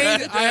 What a Wayne,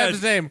 bad I have dad.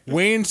 his name.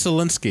 Wayne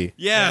Selinsky.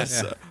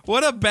 Yes.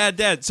 What a bad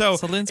dad. So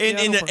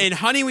Zelensky in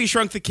Honey, We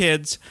Shrunk the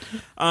Kids,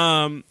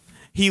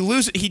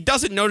 he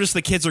doesn't notice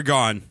the kids are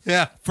gone.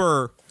 Yeah.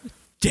 For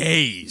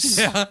days.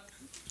 Yeah.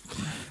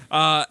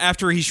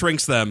 After he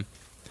shrinks them.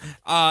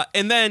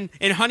 And then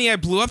in Honey, I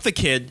Blew Up the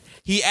Kid,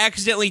 he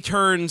accidentally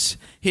turns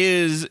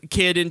his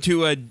kid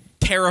into a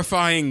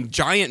terrifying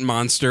giant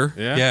monster.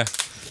 Yeah.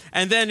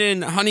 And then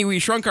in Honey, We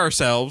Shrunk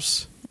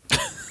Ourselves,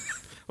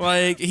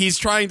 like he's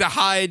trying to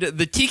hide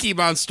the tiki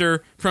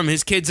monster from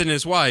his kids and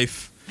his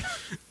wife.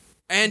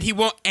 And he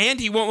won't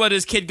let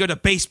his kid go to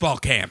baseball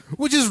camp.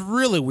 Which is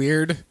really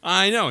weird.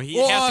 I know. He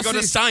Well, has to go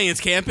to see-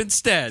 science camp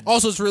instead.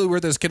 Also, it's really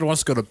weird that this kid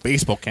wants to go to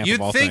baseball camp. You'd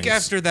of all think things.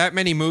 after that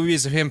many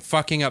movies of him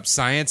fucking up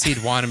science,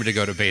 he'd want him to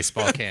go to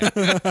baseball camp.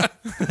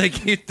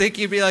 Like you'd think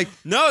he'd be like,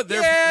 No,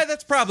 they're yeah,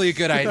 that's probably a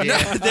good idea.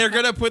 they're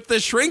gonna put the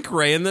shrink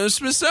ray in the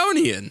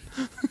Smithsonian.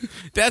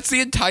 That's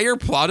the entire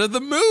plot of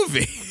the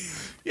movie.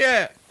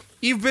 Yeah,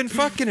 you've been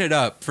fucking it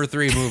up for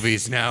 3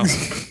 movies now.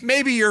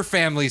 Maybe your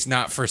family's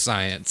not for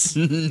science.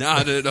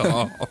 Not at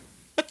all.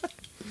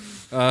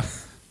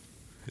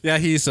 Yeah,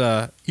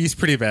 he's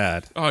pretty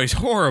bad. Oh, he's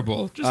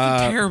horrible. Just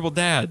a terrible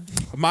dad.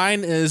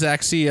 Mine is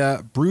actually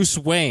Bruce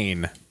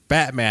Wayne,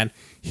 Batman,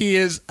 he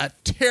is a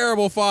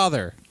terrible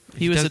father.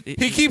 He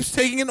keeps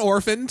taking in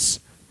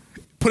orphans,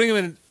 putting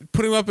him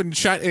up in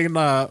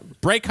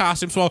bright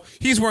costumes. Well,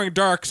 he's wearing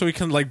dark, so he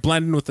can like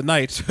blend in with the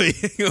night. So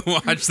you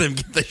watch them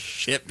get the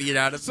shit beat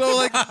out of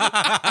them.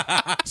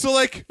 So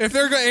like, if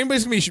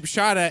anybody's gonna be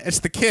shot at, it's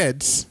the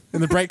kids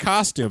in the bright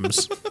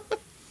costumes.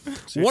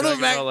 So one of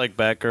them, like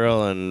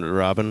Batgirl and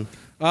Robin.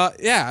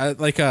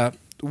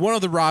 One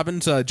of the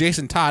Robins,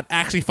 Jason Todd,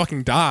 actually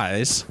fucking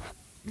dies.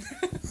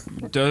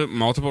 Do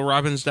multiple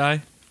Robins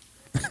die?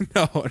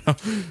 No.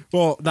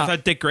 Well, I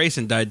thought Dick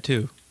Grayson died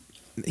too.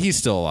 He's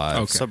still alive.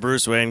 Okay. So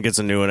Bruce Wayne gets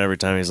a new one every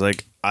time. He's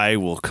like, I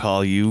will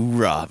call you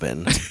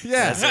Robin.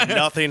 Yeah. As if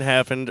nothing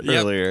happened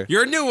earlier.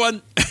 You're a new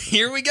one.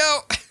 Here we go.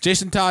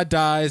 Jason Todd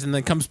dies and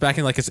then comes back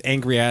and like is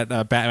angry at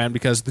Batman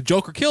because the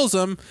Joker kills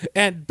him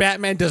and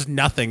Batman does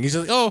nothing. He's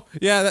like, oh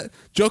yeah,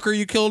 Joker,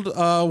 you killed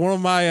one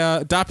of my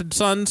adopted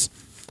sons.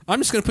 I'm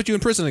just gonna put you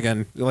in prison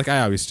again, like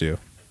I always do.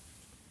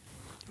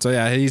 So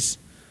yeah, he's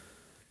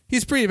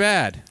pretty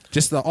bad.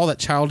 Just all that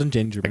child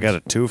endangerment. I got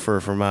a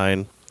twofer for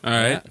mine. All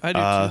right. I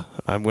do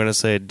too. I'm going to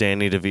say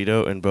Danny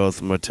DeVito in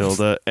both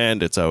Matilda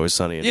and It's Always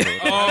Sunny in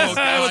Philadelphia. Oh,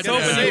 I was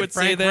hoping you would say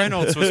Frank that.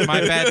 Reynolds was my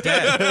bad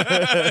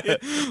dad.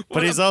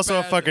 But he's also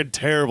a fucking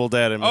terrible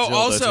dad in Matilda,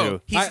 also,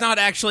 too. he's not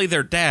actually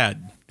their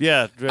dad.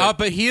 Yeah.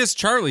 But he is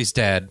Charlie's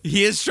dad.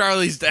 He is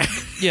Charlie's dad.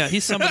 Yeah,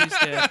 he's somebody's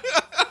dad.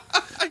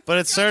 But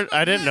it started...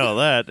 I didn't know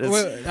that.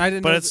 I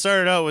didn't. But it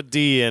started out with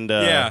D and...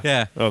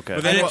 Yeah. Okay.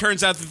 But then it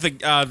turns out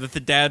that the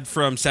dad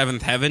from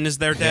Seventh Heaven is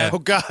their dad. Oh,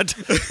 God.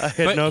 I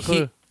had But no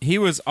clue. He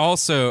was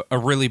also a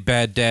really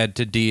bad dad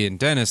to Dee and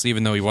Dennis,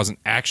 even though he wasn't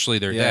actually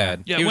their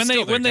dad. Yeah, He was when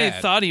still their they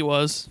dad. thought he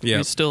was, Yeah.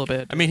 he's still a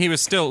bad. I mean, he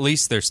was still at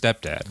least their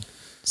stepdad.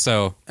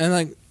 So And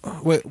like,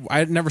 wait,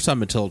 I never saw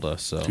Matilda,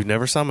 so You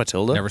never saw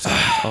Matilda? never saw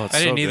it. Oh, it's I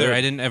didn't so either. good.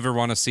 I didn't ever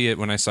want to see it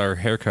when I saw her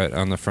haircut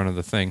on the front of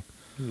the thing.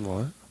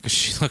 What? 'Cause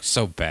she looked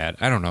so bad.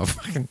 I don't know.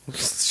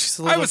 She's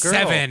a I little was girl.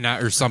 7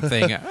 or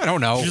something. I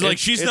don't know. She's like,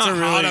 she's it's not a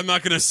really- hot. I'm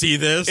not going to see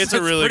this. It's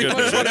a really good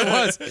That's movie. what it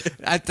was.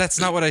 That's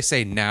not what I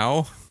say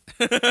now.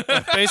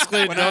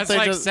 Basically, When I was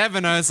like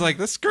 7, I was like,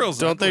 this girl's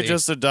don't they ugly.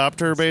 just adopt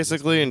her,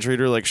 basically, and treat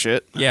her like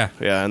shit? Yeah.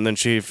 Yeah, and then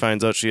she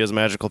finds out she has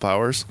magical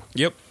powers.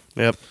 Yep.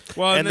 Yep.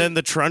 Well, and then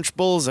the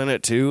Trunchbull's in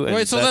it, too. And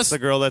Wait, so that's that's- the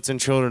girl that's in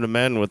Children of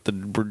Men with the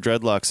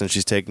dreadlocks, and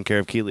she's taking care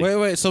of Keeley.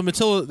 Wait. So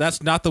Matilda,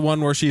 that's not the one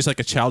where she's like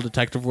a child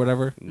detective or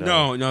whatever.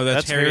 No,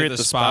 that's Harriet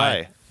the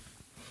Spy.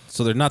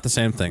 So they're not the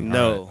same thing.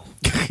 No.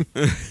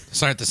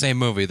 It's not the same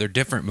movie. They're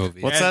different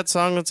movies. What's that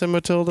song that's in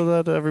Matilda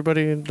that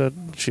everybody,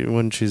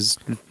 when she's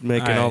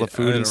making all the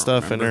food I and don't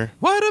stuff in remember. her?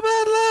 What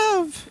about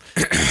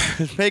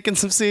love? Making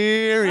some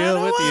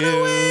cereal with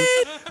you.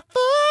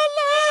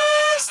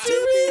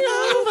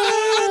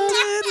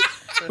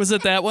 Was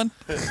it that one?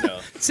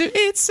 To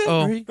eat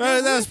Oh,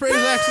 That's pretty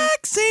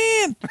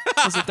sexy.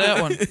 was it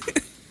that one?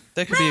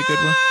 That could be a good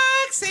one.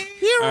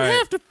 You don't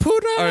have to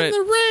put on All right. the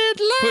red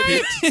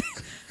light.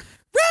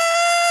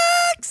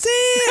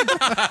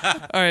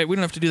 All right, we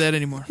don't have to do that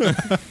anymore. You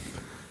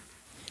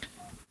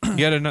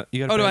got a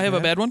Oh, do I have a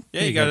bad one?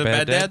 Yeah, you got a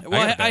bad dad? Well,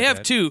 got a I bad have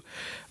dad. two.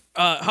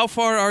 How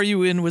far are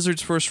you in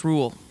Wizard's First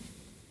Rule?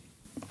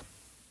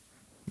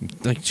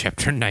 Like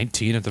chapter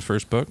 19 of the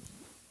first book.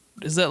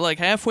 Is that like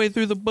halfway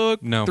through the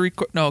book? No.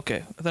 No,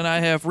 okay. Then I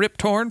have Rip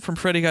Torn from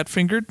Freddy Got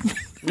Fingered.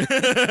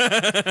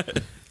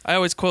 I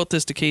always quote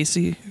this to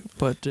Casey,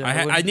 but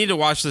I need to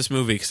watch this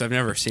movie because I've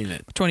never seen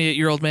it.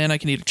 28-year-old man, I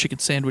can eat a chicken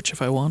sandwich if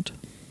I want.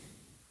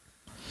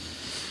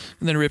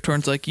 And then Rip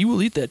Torn's like, you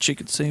will eat that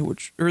chicken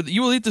sandwich, or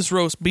you will eat this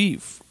roast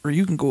beef, or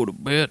you can go to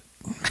bed.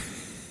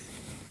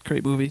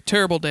 Great movie.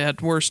 Terrible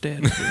dad, worst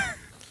dad.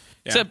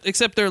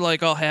 Except they're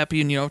like all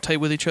happy and tight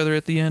with each other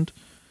at the end.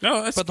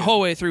 No, that's But the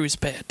whole way through, he's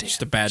bad dad.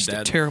 Just a bad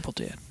dad. A terrible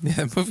dad. Yeah,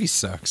 that movie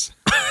sucks.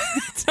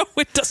 No,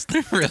 it doesn't.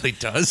 It really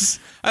does.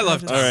 I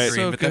love Tom All right.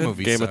 Green, So but that good.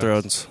 movie Game sucks. of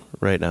Thrones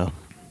right now.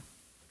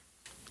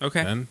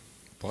 okay.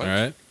 All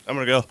right. I'm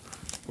going to go.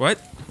 What?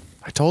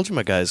 I told you,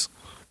 my guys.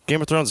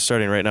 Game of Thrones is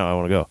starting right now. I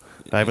want to go.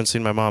 I haven't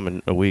seen my mom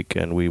in a week,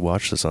 and we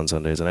watch this on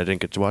Sundays, and I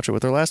didn't get to watch it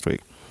with her last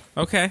week.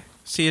 Okay.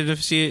 See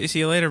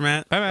you later,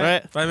 Matt. Bye, Matt. All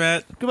right. Bye,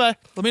 Matt. Goodbye.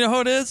 Let me know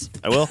how it is.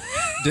 I will.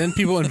 Didn't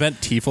people invent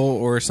TiVo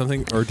or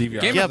something or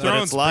DVR? Game Yeah, of but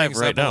Thrones it's live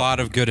brings right up now. a lot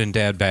of good and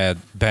bad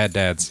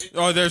dads.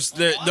 Oh,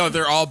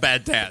 they're all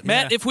bad dads.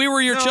 Matt, if we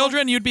were your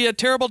children, you'd be a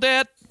terrible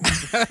dad.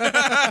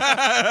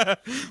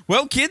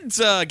 Well, kids,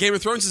 Game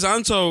of Thrones is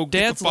on, so get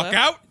Dad's the fuck left.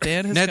 out.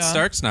 Dad has Ned gone.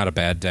 Stark's not a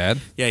bad dad.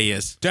 Yeah, he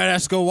is. Dad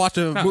has to go watch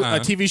a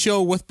TV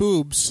show with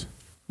boobs.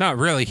 Not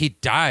really. He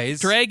dies.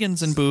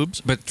 Dragons and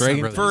boobs. but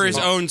Dragon- really For his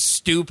own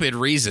stupid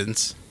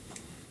reasons.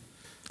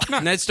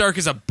 Ned Stark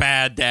is a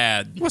bad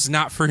dad. It was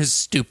not for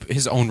his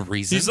own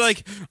reasons. He's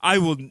like, I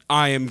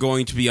am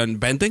going to be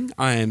unbending.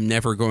 I am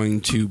never going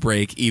to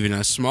break even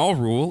a small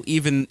rule,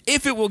 even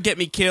if it will get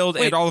me killed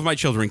and all of my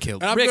children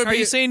killed. I'm Rick, gonna are be-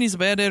 you saying he's a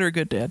bad dad or a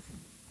good dad?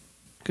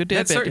 Good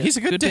dad, bad dad. He's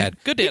a good dad.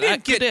 Good dad. He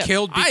didn't Good get dad.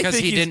 killed I because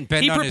think he didn't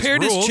bend He on his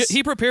prepared rules.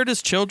 he prepared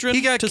his children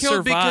He got to killed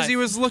survive. because he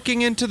was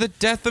looking into the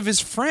death of his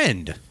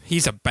friend.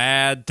 He's a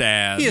bad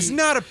dad. He is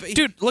not a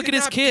Dude, look at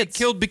his cannot get kids.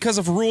 killed because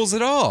of rules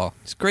at all.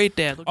 He's a great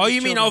dad. Look at Oh, his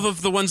you mean children. all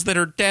of the ones that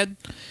are dead?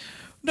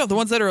 No, the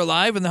ones that are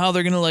alive and how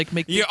they're going to like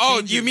make big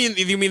changes.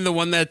 you mean the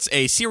one that's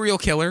a serial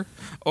killer,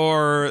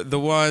 or the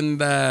one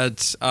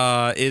that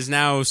is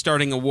now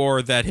starting a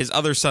war that his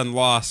other son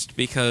lost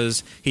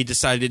because he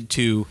decided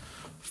to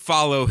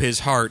follow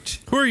his heart?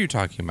 Who are you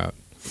talking about?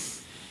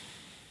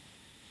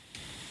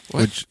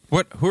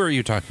 What? Who are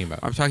you talking about?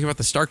 I'm talking about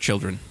the Stark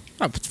children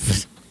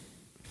that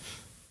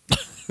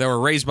were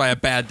raised by a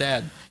bad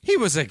dad. He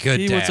was a good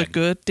He dad. was a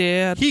good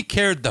dad. He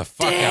cared the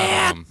fuck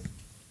out of him.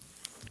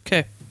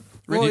 Okay.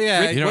 Well,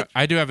 yeah. You know, what?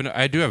 I do have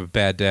a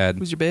bad dad.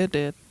 Who's your bad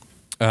dad?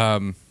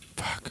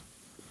 Fuck.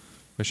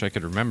 Wish I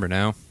could remember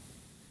now.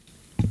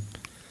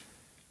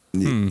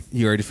 You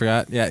already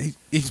forgot? Yeah,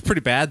 he's pretty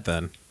bad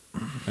then.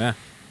 Yeah.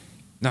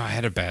 No, I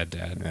had a bad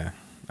dad. Yeah.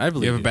 I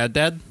believe You have a bad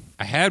dad?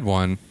 I had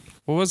one.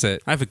 What was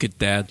it? I have a good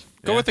dad.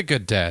 Go with a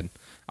good dad.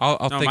 I'll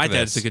No, think my of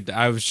dad's this. a good.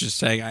 I was just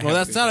saying. Well,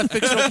 that's not a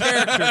fictional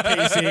character,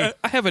 Casey.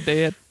 I have a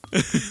dad.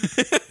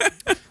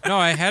 No,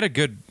 I had a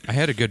good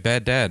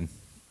bad dad.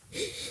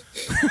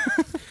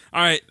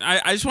 All right.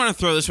 I just want to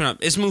throw this one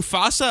up. Is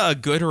Mufasa a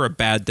good or a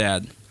bad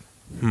dad?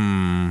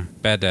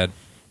 Bad dad.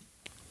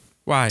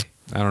 Why?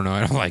 I don't know.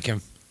 I don't like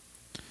him.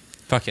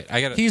 Fuck it.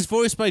 I got He's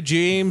voiced by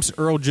James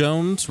Earl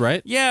Jones,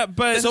 right? Yeah,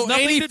 but So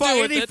nothing any, to do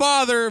with any it.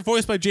 father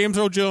voiced by James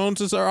Earl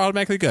Jones is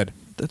automatically good.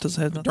 That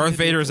doesn't have nothing Darth to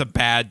do Vader with is a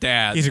bad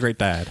dad. He's a great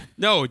dad.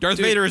 No, Darth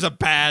Vader is a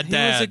bad He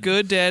dad. was a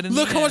good dad. In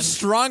Look the how much end.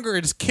 stronger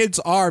his kids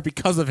are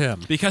because of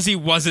him. Because he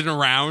wasn't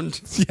around.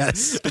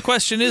 Yes. The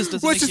question is,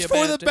 does it Which make is you a for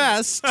bad the dad?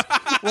 best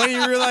when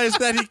you realize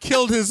that he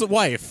killed his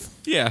wife.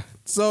 Yeah.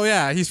 So,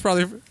 yeah, he's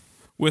probably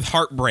With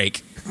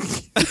heartbreak.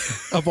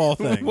 of all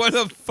things. What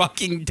a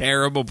fucking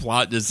terrible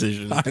plot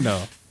decision. I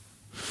know.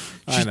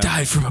 She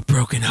died from a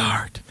broken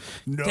heart.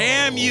 No.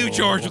 Damn you,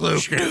 George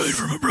Lucas. She died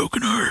from a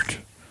broken heart.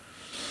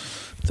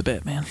 The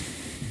Batman.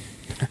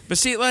 But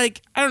see,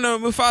 like, I don't know,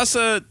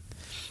 Mufasa,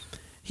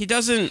 he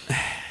doesn't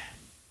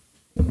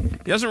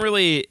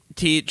really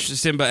teach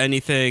Simba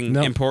anything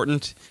No.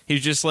 important.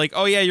 He's just like,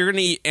 oh yeah, you're going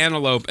to eat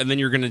antelope and then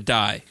you're going to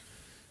die.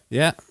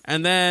 Yeah.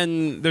 And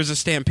then there's a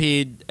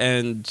stampede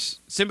and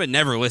Simba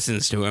never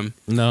listens to him.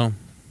 No.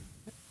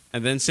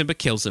 And then Simba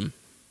kills him.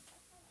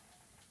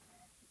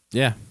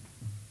 Yeah.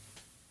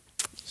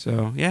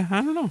 So, yeah,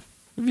 I don't know.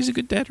 If he's a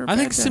good dad or a I bad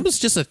think dad. Simba's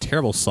just a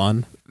terrible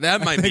son.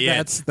 That might think be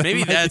that's- it. that Maybe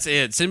might that's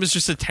it. Simba's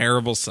just a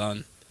terrible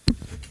son.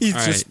 He's All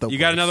right. just the You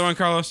got worst. another one,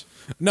 Carlos?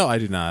 No, I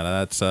do not.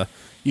 That's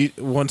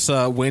once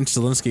Wayne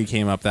Stilinski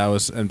came up, that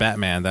was and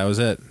Batman, that was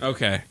it.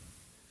 Okay.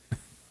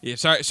 Yeah,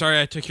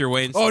 sorry I took your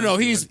Wayne. Oh no,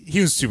 Stilinski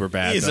he was super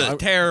bad. He's though. a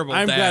terrible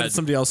I'm glad dad. that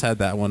somebody else had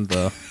that one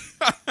though.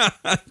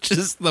 one.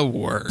 Just the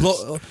worst.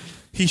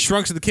 He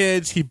shrunks the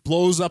kids, he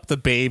blows up the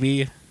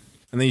baby,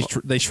 and then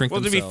they shrink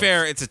Well, to themselves. be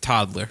fair, it's a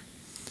toddler.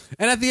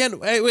 And at the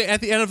end,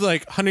 at the end of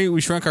like, honey, we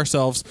shrunk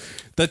ourselves.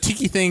 The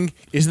tiki thing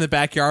is in the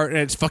backyard, and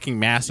it's fucking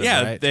massive.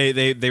 Yeah, right?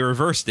 they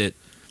reversed it.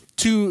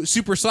 To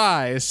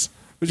supersize,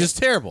 which is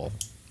terrible.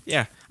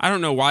 Yeah, I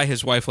don't know why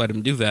his wife let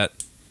him do that.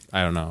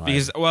 I don't know.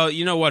 Because, well,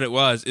 you know what it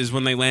was, is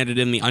when they landed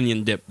in the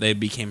onion dip, they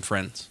became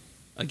friends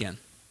again.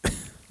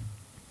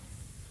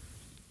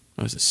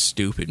 That was a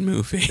stupid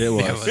movie. It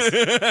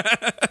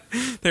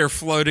was. They were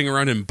floating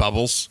around in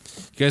bubbles.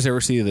 You guys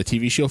ever see the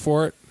TV show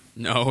for it?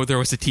 No, there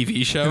was a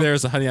TV show.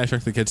 There's a Honey I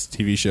Shrunk the Kids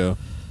TV show.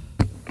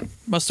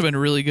 Must have been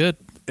really good.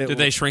 Did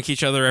they shrink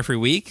each other every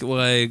week?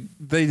 Like,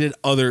 They did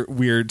other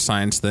weird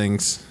science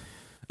things.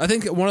 I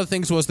think one of the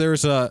things was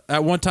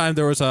at one time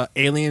there was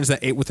aliens that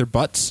ate with their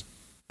butts,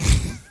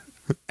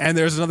 and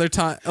there's another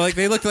time like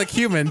they looked like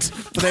humans,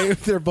 but they ate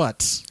with their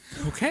butts.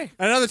 okay.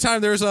 Another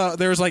time there was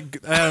like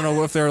I don't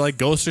know if they were like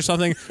ghosts or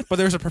something, but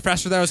there was a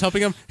professor that was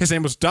helping him. His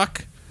name was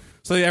Duck.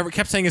 So they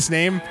kept saying his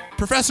name,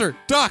 Professor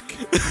Duck,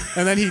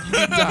 and then he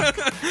Duck.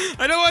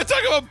 I don't want to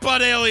talk about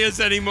butt aliens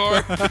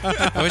anymore.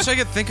 I wish I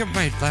could think of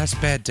my last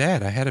bad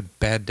dad. I had a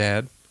bad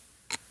dad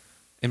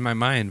in my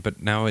mind,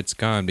 but now it's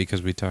gone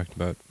because we talked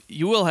about.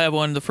 You will have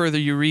one the further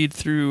you read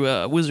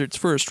through Wizard's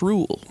First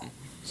Rule.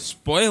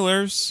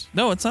 Spoilers.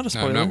 No, it's not a No,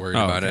 spoiler. I'm not worried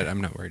Oh, about okay. it. I'm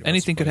not worried about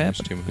Anything could spoilers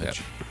happen. Too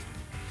much.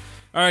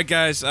 All right,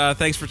 guys.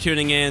 Thanks for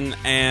tuning in,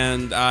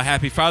 and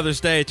happy Father's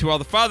Day to all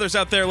the fathers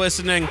out there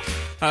listening.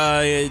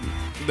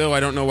 Though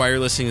I don't know why you're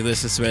listening to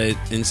this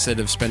instead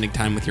of spending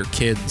time with your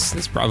kids.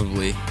 That's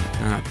probably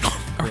not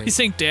Are you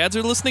saying dads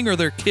are listening or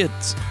their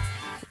kids?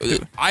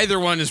 either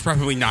one is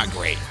probably not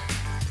great.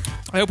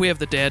 I hope we have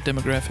the dad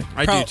demographic.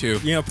 I do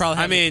too. You know,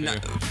 probably. I mean,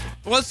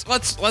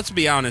 let's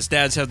be honest.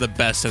 Dads have the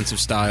best sense of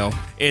style.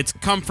 It's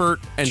comfort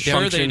and Sure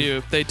function. they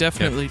do. They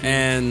definitely do.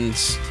 And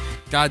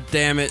God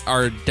damn it,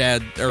 our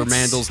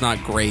Mandel's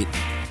not great.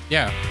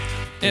 Yeah,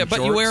 in but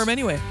you shorts. wear them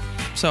anyway.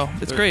 So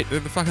it's great. They're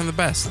the fucking the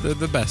best. They're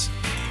the best.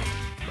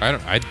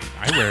 I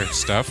wear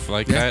stuff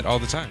like that all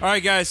the time. All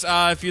right, guys.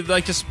 If you'd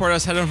like to support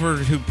us, head over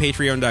to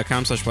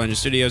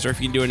patreon.com/BlindNewsStudios, or if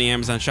you can do any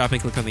Amazon shopping,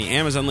 click on the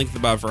Amazon link at the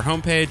bottom of our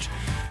homepage,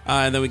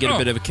 and then we get a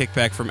bit of a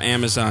kickback from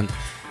Amazon.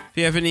 If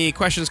you have any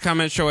questions,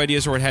 comments, show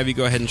ideas, or what have you,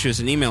 go ahead and shoot us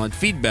an email at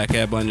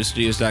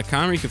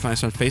feedback@blindnewsstudios.com, or you can find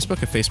us on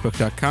Facebook at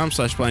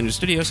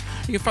facebook.com/blindnewsstudios.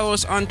 You can follow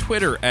us on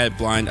Twitter at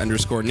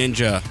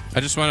blind_ninja.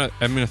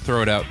 I'm going to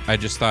throw it out. I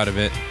just thought of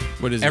it.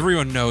 What is it?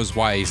 Everyone knows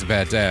why he's a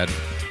bad dad.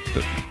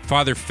 The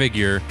father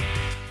figure,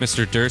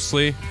 Mr.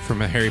 Dursley from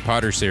the Harry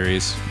Potter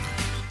series.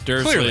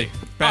 Dursley. Clearly.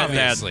 Bad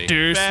dad. Obviously.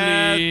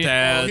 Dursley.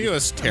 Bad Oh, he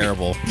was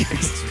terrible.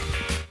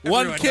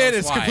 One Everyone kid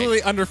knows is why.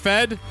 completely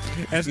underfed.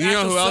 And You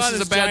know who else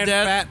is a bad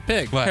dad? Fat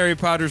pig. What? Harry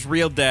Potter's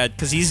real dad,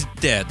 because he's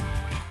dead.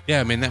 Yeah,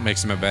 I mean, that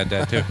makes him a bad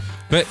dad, too.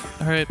 But,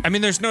 All right. I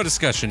mean, there's no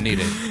discussion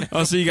needed.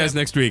 I'll see you guys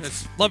next week.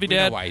 Love you, We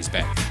know Dad. why he's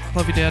bad.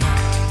 Love you, Dad.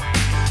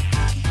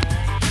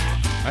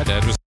 My dad was